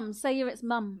its mum. Say you're its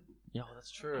mum. Yeah, that's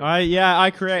true.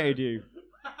 I created you.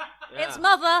 Its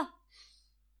mother.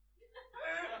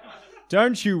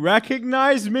 Don't you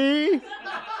recognize me?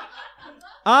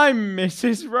 I'm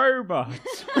Mrs. Robot.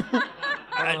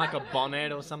 Wearing like a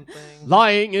bonnet or something.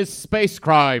 Lying is space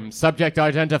crime. Subject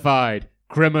identified.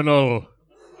 Criminal.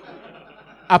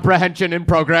 Apprehension in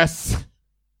progress.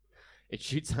 It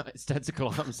shoots out its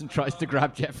tentacle arms and tries to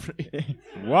grab Jeffrey.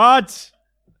 What?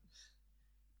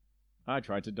 I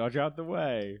tried to dodge out the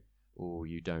way. Oh,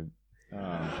 you don't.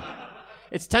 Oh.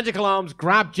 Its tentacle arms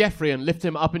grab Jeffrey and lift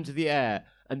him up into the air,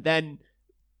 and then,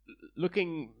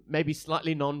 looking maybe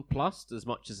slightly nonplussed, as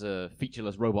much as a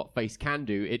featureless robot face can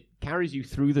do, it carries you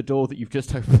through the door that you've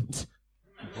just opened.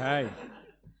 Okay.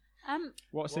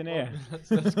 What's in here?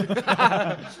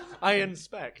 I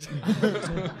inspect.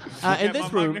 In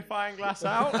this room, Magnifying glass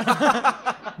out.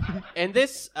 in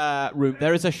this room,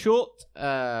 there is a short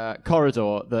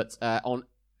corridor that on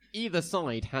either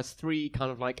side has 3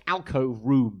 kind of like alcove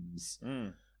rooms.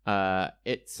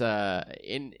 It's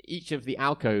in each of the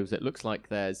alcoves. It looks like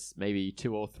there's maybe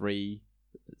 2 or 3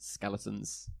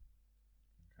 skeletons.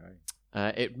 Okay.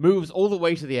 It moves all the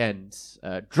way to the end,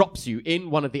 drops you in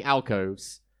one of the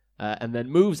alcoves, and then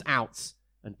moves out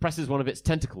and presses one of its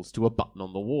tentacles to a button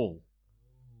on the wall.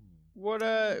 What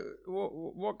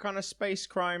kind of space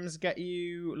crimes get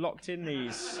you locked in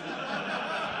these?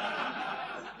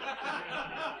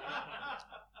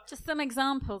 Just some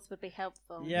examples would be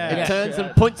helpful. Yeah. It turns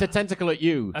and points a tentacle at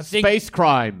you. I think- Space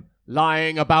crime.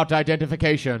 Lying about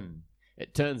identification.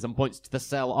 It turns and points to the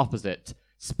cell opposite.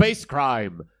 Space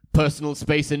crime. Personal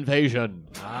space invasion.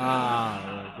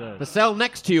 Good. The cell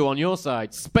next to you on your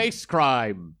side. Space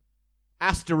crime.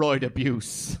 Asteroid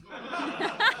abuse.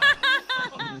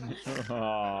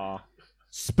 Oh.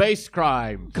 Space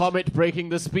crime. Comet breaking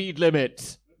the speed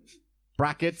limit.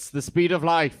 Brackets, the speed of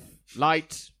life.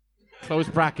 Light. Close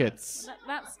brackets.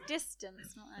 That's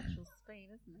distance, not actual speed,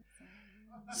 isn't it?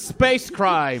 Space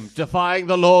crime. Defying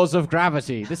the laws of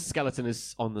gravity. This skeleton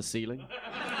is on the ceiling.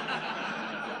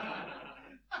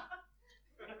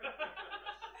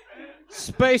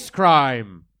 Space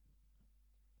crime.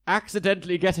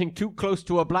 Accidentally getting too close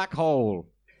to a black hole.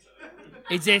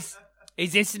 Is this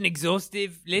an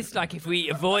exhaustive list? Like, if we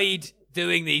avoid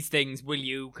doing these things, will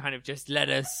you kind of just let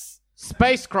us?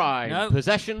 Space crime. No.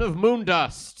 Possession of moon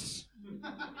dust.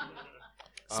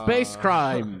 Space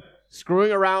crime.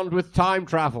 Screwing around with time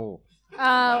travel. Oh,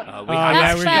 yeah,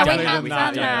 that's fair. done We have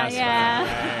that. done that.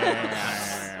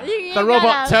 Yeah. You The got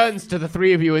robot us. turns to the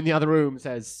 3 of you in the other room and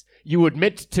says, "You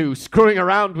admit to screwing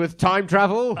around with time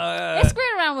travel?" It's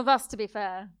screwing around with us, to be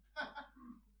fair.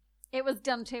 It was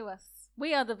done to us.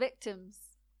 We are the victims.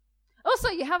 Also,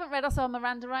 you haven't read us our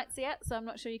Miranda rights yet, so I'm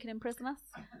not sure you can imprison us.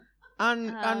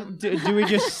 And do we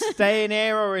just stay in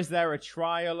here, or is there a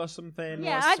trial or something?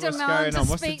 Yeah, what's, I don't what's know. going I'm to on?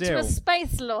 What's the speak to deal? a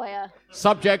space lawyer.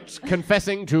 Subject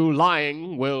confessing to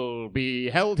lying will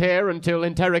be held here until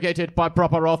interrogated by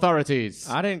proper authorities.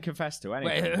 I didn't confess to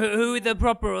anything. Wait, who are the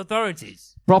proper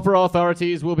authorities? Proper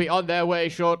authorities will be on their way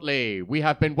shortly. We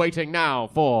have been waiting now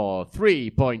for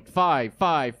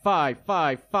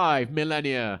 3.55555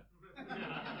 millennia.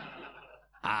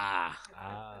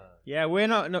 Yeah, we're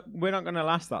not going to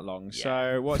last that long.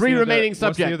 So what's 3 the other- remaining what's the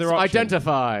subjects. other option?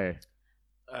 Identify.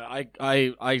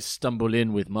 I stumble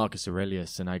in with Marcus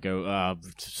Aurelius and I go,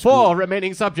 4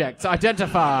 remaining subjects.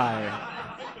 Identify.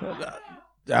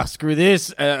 Screw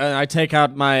this. And I take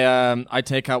out my, I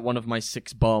take out one of my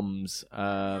 6 bombs.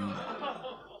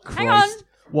 Hang on.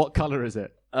 What color is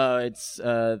it?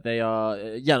 They are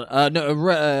yellow. No,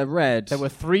 red. There were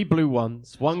 3 blue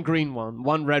ones, 1 green one,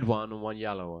 1 red one, and 1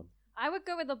 yellow one. I would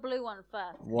go with the blue one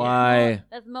first. Why?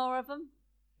 There's more of them.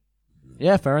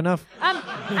 Yeah, fair enough. And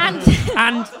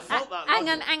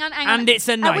And hang on. and it's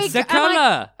a nicer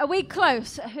colour. Are we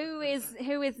close? Who is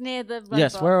near the robot?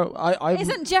 Yes, where I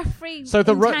Isn't Jeffrey? So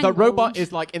the entangled? robot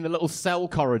is like in the little cell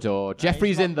corridor.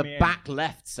 Jeffrey's in the locked me in. back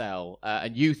left cell,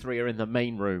 and you 3 are in the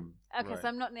main room. Okay, so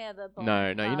I'm not near the bomb. No,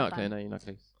 you're not fine. clear. No, you're not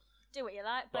clear. Do what you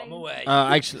like, Bomb babe. away.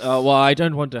 actually, well, I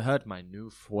don't want to hurt my new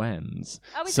friends.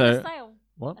 Oh, he's so in a sale.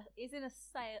 what? He's in a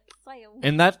sale.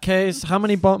 In that case, how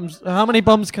many bombs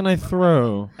can I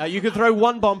throw? You can throw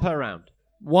 1 bomb per round.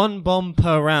 1 bomb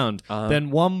per round.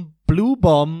 Then 1 blue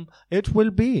bomb it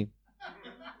will be.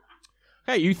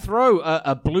 Okay, you throw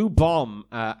a blue bomb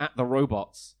at the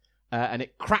robots, and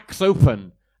it cracks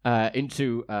open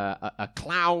into a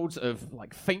cloud of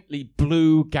like faintly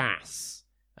blue gas.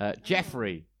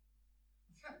 Jeffrey,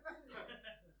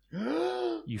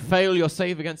 you fail your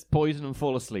save against poison and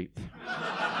fall asleep.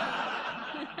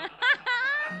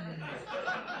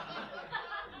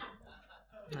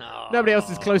 Nobody else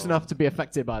is close enough to be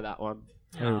affected by that one.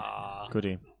 Oh,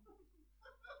 goody.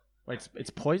 Wait, it's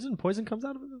poison? Poison comes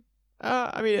out of it?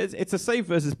 I mean, it's a save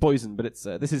versus poison, but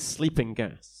this is sleeping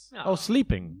gas. Oh,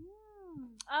 sleeping.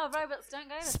 Oh, robots don't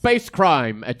go to Space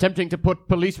crime, attempting to put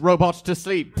police robots to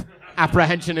sleep.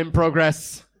 Apprehension in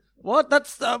progress. What?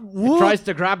 That's It tries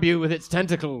to grab you with its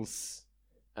tentacles,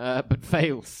 but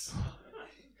fails.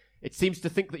 It seems to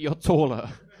think that you're taller.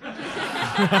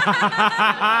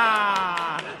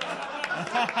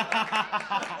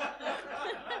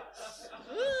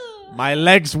 My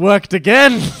legs worked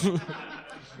again.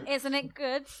 Isn't it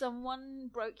good? Someone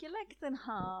broke your legs in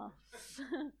half.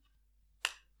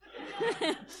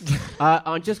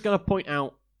 I'm just going to point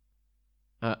out,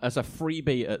 as a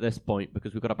freebie at this point,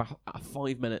 because we've got about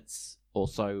 5 minutes or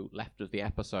so left of the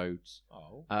episodes,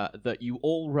 that you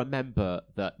all remember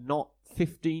that not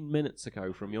 15 minutes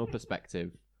ago, from your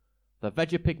perspective, the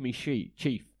Veggie-Pygmy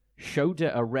chief showed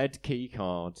it a red key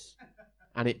card,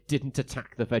 and it didn't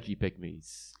attack the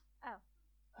Veggie-Pygmies.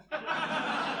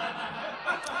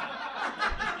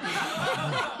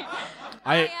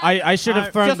 I should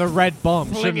have thrown just the red bomb,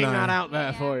 shouldn't Flinging that I? out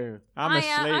there for you. I'm I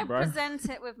asleep, bro. present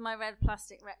it with my red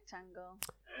plastic rectangle.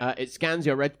 It scans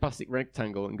your red plastic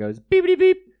rectangle and goes beep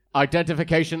beep.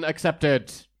 Identification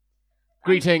accepted.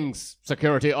 Greetings,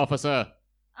 security officer.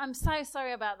 I'm so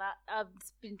sorry about that. I've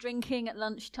been drinking at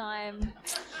lunchtime.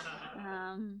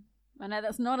 I know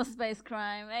that's not a space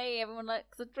crime. Hey, everyone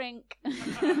likes a drink.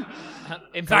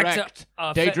 In fact,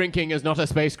 Correct. Day drinking is not a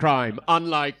space crime,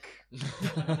 unlike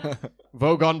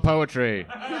Vogon poetry.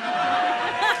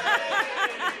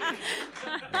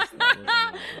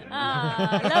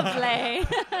 Lovely.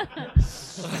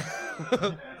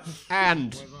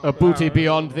 And a booty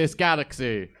beyond this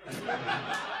galaxy.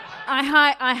 I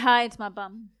hide my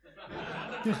bum.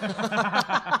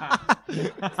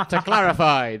 To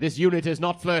clarify, this unit is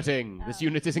not flirting. This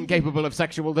unit is incapable of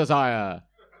sexual desire.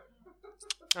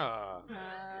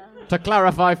 To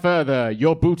clarify further,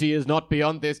 your booty is not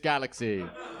beyond this galaxy.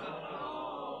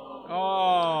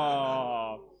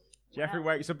 Oh. Jeffrey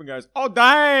wakes up and goes, "Oh,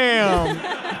 damn!"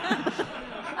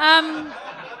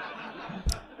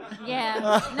 Yeah.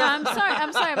 No, I'm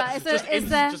sorry about it. Is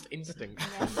there Just instinct.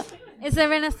 is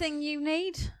there anything you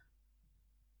need?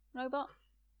 Robot?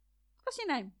 What's your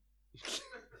name?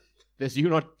 This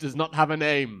unit does not have a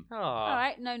name. All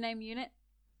right, no name unit.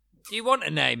 Do you want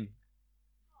a name?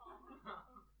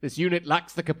 This unit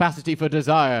lacks the capacity for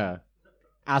desire,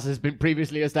 as has been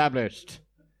previously established.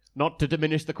 Not to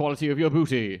diminish the quality of your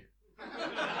booty.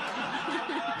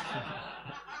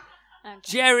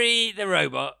 Jerry the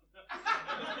robot.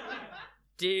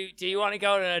 Do you want to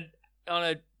go on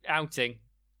a outing?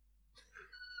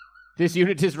 This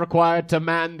unit is required to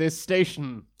man this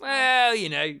station. Well, you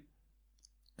know.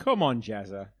 Come on,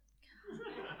 Jazza.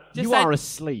 You are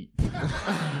asleep.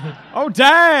 Oh,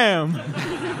 damn!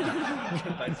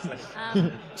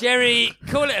 Jerry,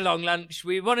 call it a long lunch.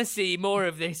 We want to see more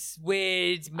of this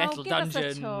weird metal give us a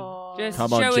dungeon. tour. Just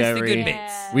Come on, show us the Jerry. good bits.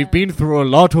 Yeah. We've been through a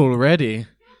lot already.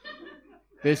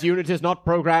 This unit is not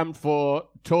programmed for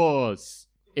tours.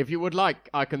 If you would like,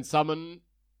 I can summon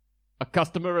a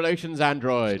customer relations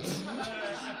android.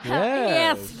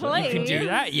 Yes, please. You can do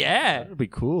that, yeah. That'd be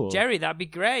cool. Jerry, that'd be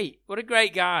great. What a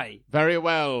great guy. Very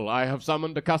well. I have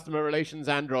summoned a customer relations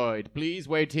android. Please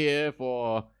wait here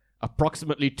for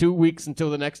approximately 2 weeks until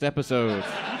the next episode.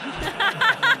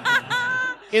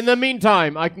 In the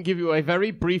meantime, I can give you a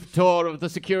very brief tour of the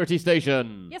security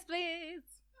station. Yes, please.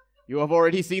 You have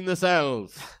already seen the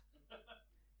cells.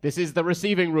 This is the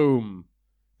receiving room.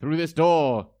 Through this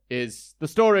door is the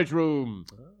storage room.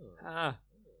 Ah,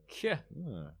 yeah.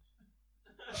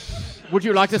 Would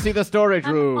you like to see the storage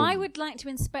room? I would like to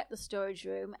inspect the storage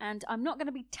room, and I'm not going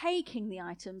to be taking the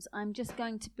items. I'm just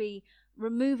going to be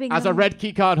removing As them. a red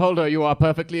keycard holder, you are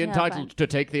perfectly Yeah, entitled fine. to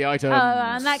take the items.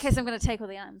 In that case, I'm going to take all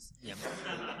the items. Yep.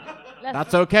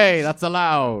 That's okay. That's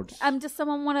allowed. Does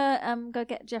someone want to go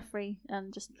get Jeffrey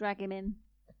and just drag him in?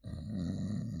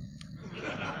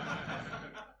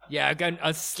 Yeah,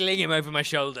 I'll sling him over my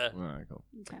shoulder. Alright, cool.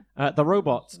 Okay. The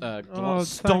robot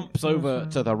stomps thanks. over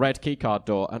to the red keycard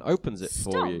door and opens it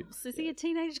for you. Stomps? Is he a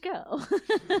teenage girl?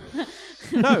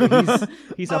 No,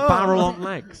 he's a barrel on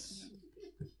legs.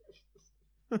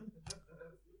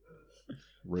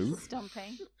 Rude.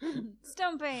 Stompy.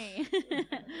 Stompy.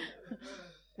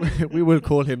 We will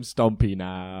call him Stompy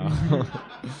now.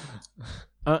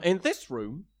 In this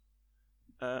room,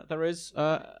 there is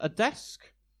a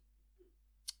desk.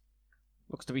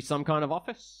 Looks to be some kind of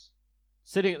office.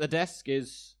 Sitting at the desk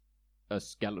is a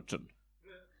skeleton.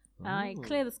 I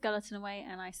clear the skeleton away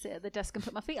and I sit at the desk and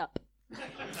put my feet up.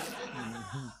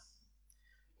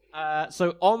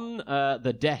 So on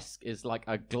the desk is like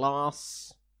a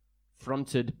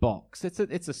glass-fronted box. It's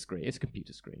a screen. It's a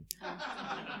computer screen,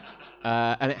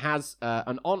 and it has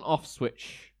an on-off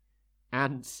switch.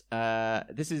 And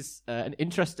this is an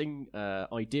interesting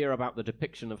idea about the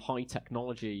depiction of high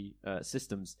technology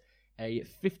systems. A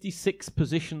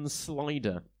 56-position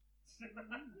slider.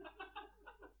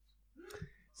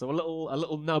 So a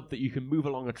little nub that you can move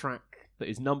along a track that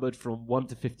is numbered from 1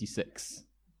 to 56.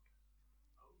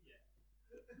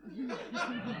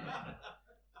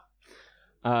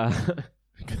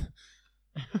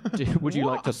 Would you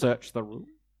like to search the room?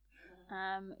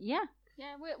 Yeah,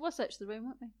 we'll search the room,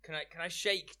 won't we? Can I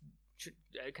shake?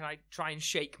 Can I try and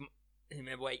shake him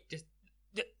awake? Just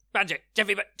Banjo,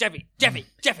 Jeffy.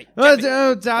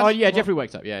 Oh yeah, Jeffrey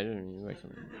wakes up. Yeah, he wakes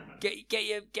up.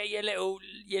 Get your little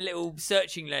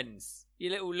searching lens,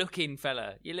 your little looking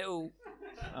fella, your little.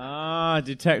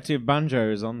 Detective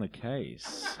Banjo is on the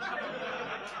case.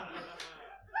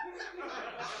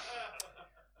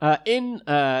 In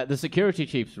the security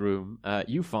chief's room,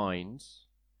 you find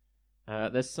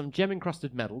there's some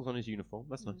gem-encrusted medals on his uniform.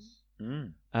 That's nice.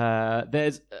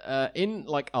 There's in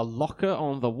like a locker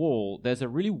on the wall. There's a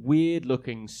really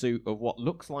weird-looking suit of what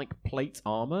looks like plate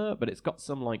armor, but it's got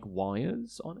some like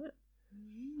wires on it.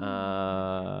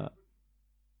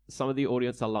 Some of the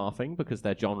audience are laughing because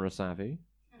they're genre savvy.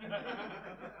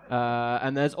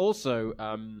 And there's also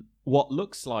what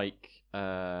looks like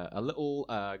a little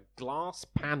glass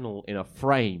panel in a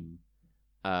frame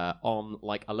on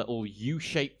like a little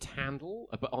U-shaped handle,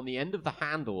 but on the end of the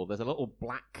handle there's a little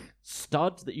black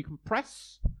stud that you can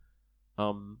press.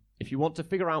 If you want to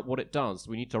figure out what it does,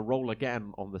 we need to roll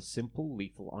again on the simple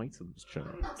lethal items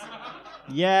chart.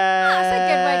 Yeah, That's a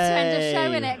good way to end a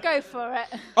show, innit? Go for it.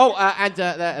 Oh, and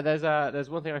there's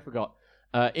one thing I forgot.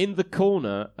 In the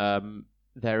corner,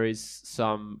 there is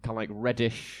some kind of like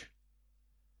reddish,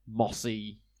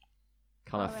 mossy,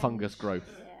 kind of fungus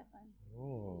growth. Yeah,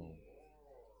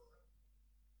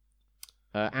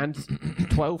 fine. And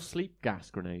 12 sleep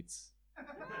gas grenades.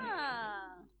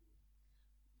 Ah.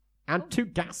 And 2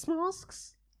 gas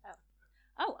masks?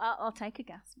 Oh, I'll take a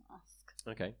gas mask.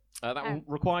 Okay. That will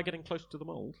require getting closer to the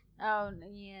mold. Oh,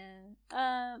 yeah.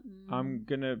 I'm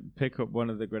gonna pick up one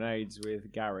of the grenades with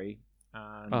Gary,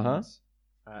 and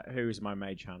who's my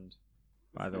mage hand,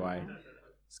 by the way.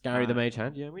 It's Gary the Mage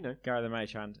Hand, yeah, we know. Gary the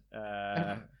mage hand.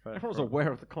 Everyone's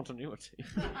aware of the continuity.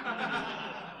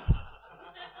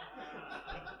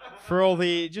 For all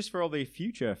the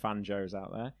future fanjos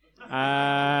out there,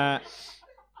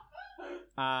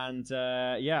 I'm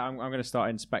going to start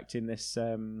inspecting this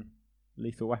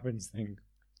lethal weapons thing.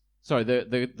 Sorry,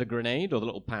 the grenade or the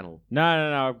little panel? No,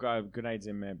 I've got grenades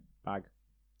in my bag.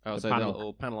 Oh, The so panel. the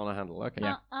little panel on a handle. Okay.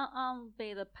 Yeah. I'll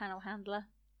be the panel handler.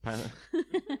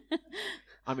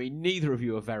 I mean, neither of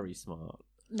you are very smart.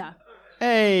 No.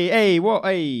 Hey, what?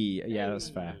 Hey, yeah, that's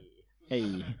fair.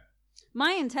 Hey.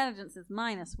 My intelligence is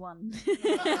 -1.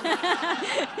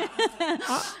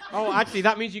 Oh, actually,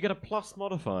 that means you get a plus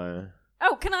modifier.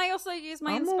 Oh, can I also use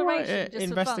my I'm all right inspiration at just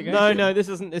investigation. for fun? No, this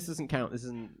doesn't count. It's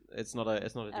not a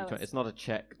D20. It's not a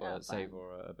check or a Oh, save fine.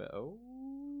 or a bit. Oh,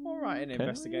 All right in okay.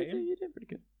 investigating. You're doing pretty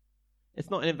good. It's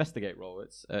not an investigate roll.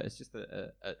 It's just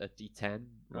a D10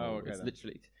 roll. Oh, okay It's then.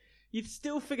 literally. You've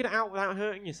still figured it out without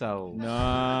hurting yourself.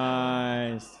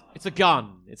 Nice. It's a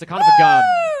gun. It's a kind of a gun.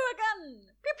 Ooh, a gun!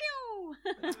 Pew pew!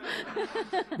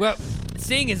 Well,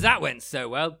 seeing as that went so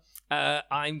well,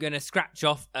 I'm going to scratch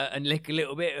off and lick a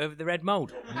little bit of the red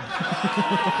mold.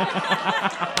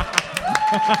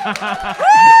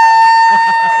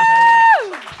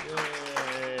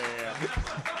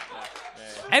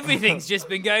 Everything's just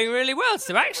been going really well,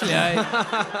 so actually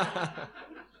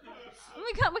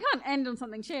We can't end on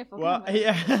something cheerful. Well, can we?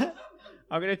 yeah.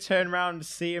 I'm going to turn around,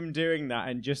 see him doing that,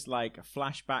 and just like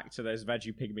flash back to those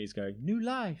veggie pygmies going, new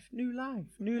life, new life,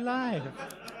 new life.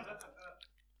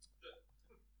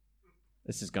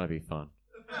 This is going to be fun.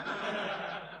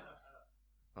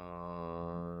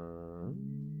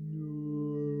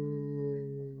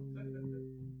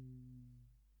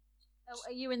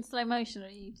 Are you in slow motion or are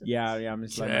you just... Yeah, I'm in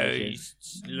slow motion.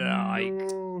 tastes like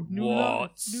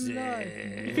what's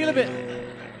it?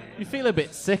 You feel a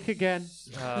bit sick again.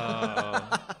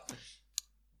 Oh.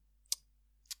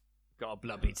 Got a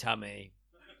blubby tummy.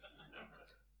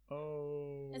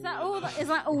 Oh. Is that all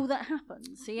that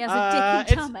happens? He has a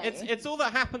dicky tummy. It's all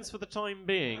that happens for the time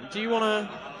being. Do you want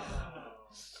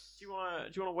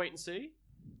to wait and see?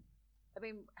 I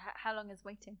mean, how long is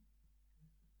waiting?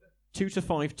 2 to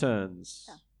 5 turns.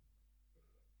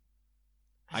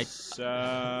 Yeah.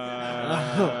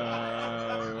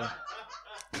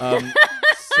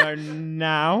 So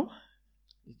now?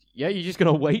 Yeah, you're just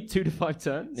going to wait 2 to 5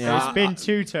 turns? So it's been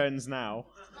 2 turns now.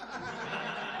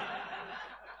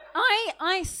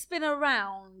 I spin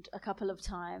around a couple of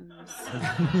times,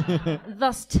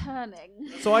 thus turning.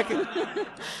 So I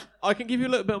can give you a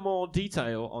little bit more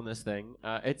detail on this thing.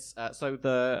 It's so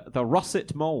the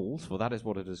russet mold, well, that is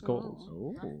what it is called.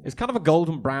 Ooh. It's kind of a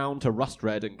golden brown to rust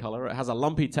red in colour. It has a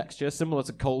lumpy texture similar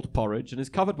to cold porridge and is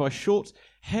covered by short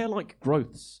hair-like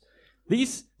growths.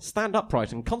 These stand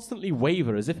upright and constantly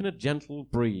waver as if in a gentle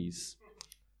breeze.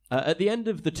 At the end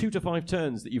of the 2 to 5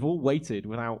 turns that you've all waited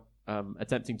without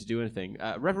attempting to do anything,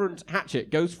 Reverend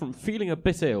Hatchet goes from feeling a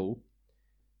bit ill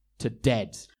to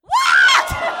dead.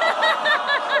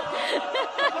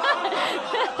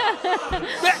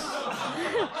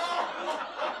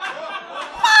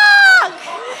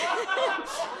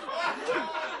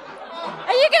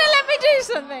 Are you going to let me do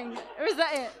something? Or is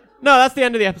that it? No, that's the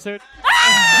end of the episode.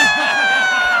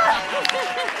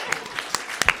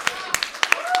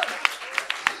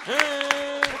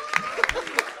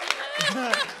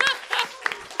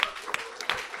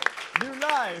 New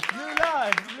life, new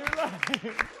life, new life.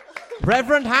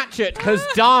 Reverend Hatchet has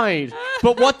died.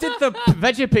 But what did the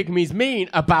Veggie Pygmies mean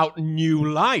about new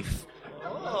life?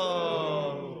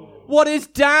 What is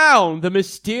down the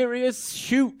mysterious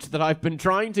chute that I've been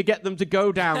trying to get them to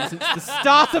go down since the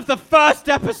start of the first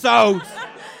episode?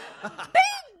 Be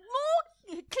more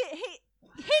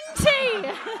hinty.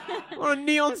 Or a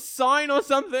neon sign or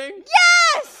something?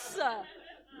 Yes!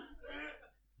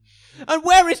 And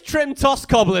where is Trim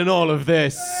Toscobble in all of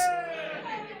this?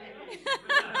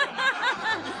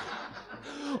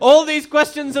 All these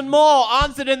questions and more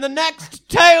answered in the next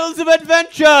Tales of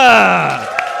Adventure!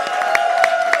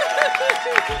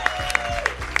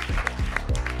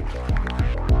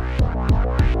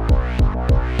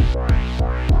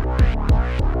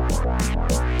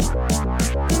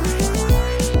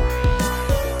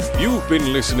 You've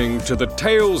been listening to the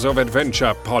Tales of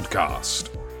Adventure podcast.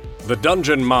 The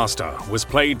Dungeon Master was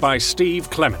played by Steve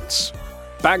Clements,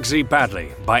 Bagsy Badley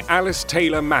by Alice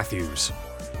Taylor Matthews,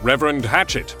 Reverend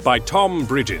Hatchet by Tom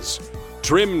Bridges,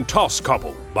 Trim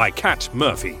Toscobble by Kat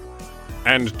Murphy,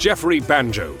 and Jeffrey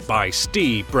Banjo by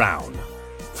Steve Brown.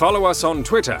 Follow us on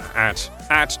Twitter at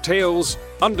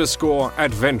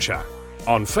 @Tales_Adventure,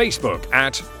 on Facebook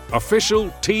at Official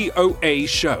TOA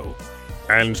Show.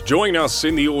 And join us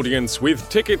in the audience with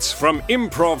tickets from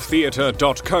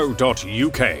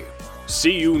improvtheatre.co.uk.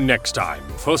 See you next time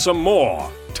for some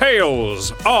more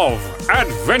Tales of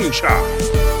Adventure.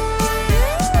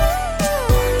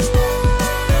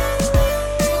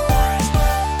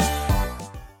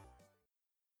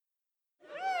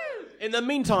 In the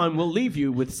meantime, we'll leave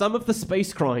you with some of the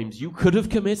space crimes you could have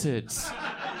committed.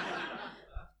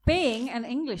 Being an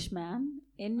Englishman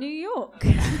in New York.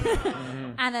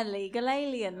 An illegal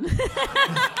alien.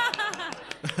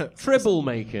 Tribble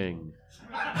making.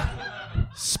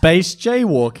 Space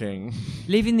jaywalking.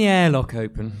 Leaving the airlock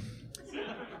open.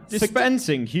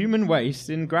 Dispensing human waste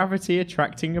in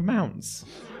gravity-attracting amounts.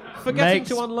 Forgetting Makes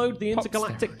to unload the pop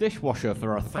intergalactic dishwasher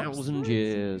for 1,000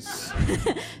 years.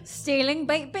 Stealing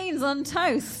baked beans on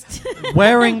toast.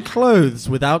 Wearing clothes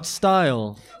without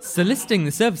style. Soliciting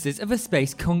the services of a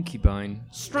space concubine.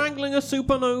 Strangling a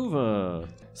supernova.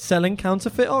 Selling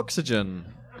counterfeit oxygen.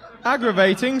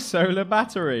 Aggravating solar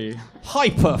battery.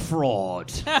 Hyper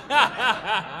fraud.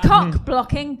 Cock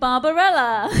blocking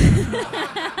Barbarella.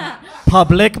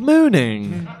 Public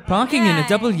mooning. Parking in Yay. a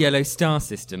double yellow star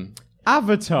system.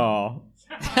 Avatar.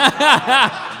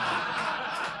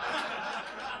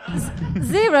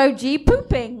 0G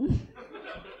pooping.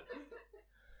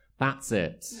 That's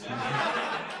it.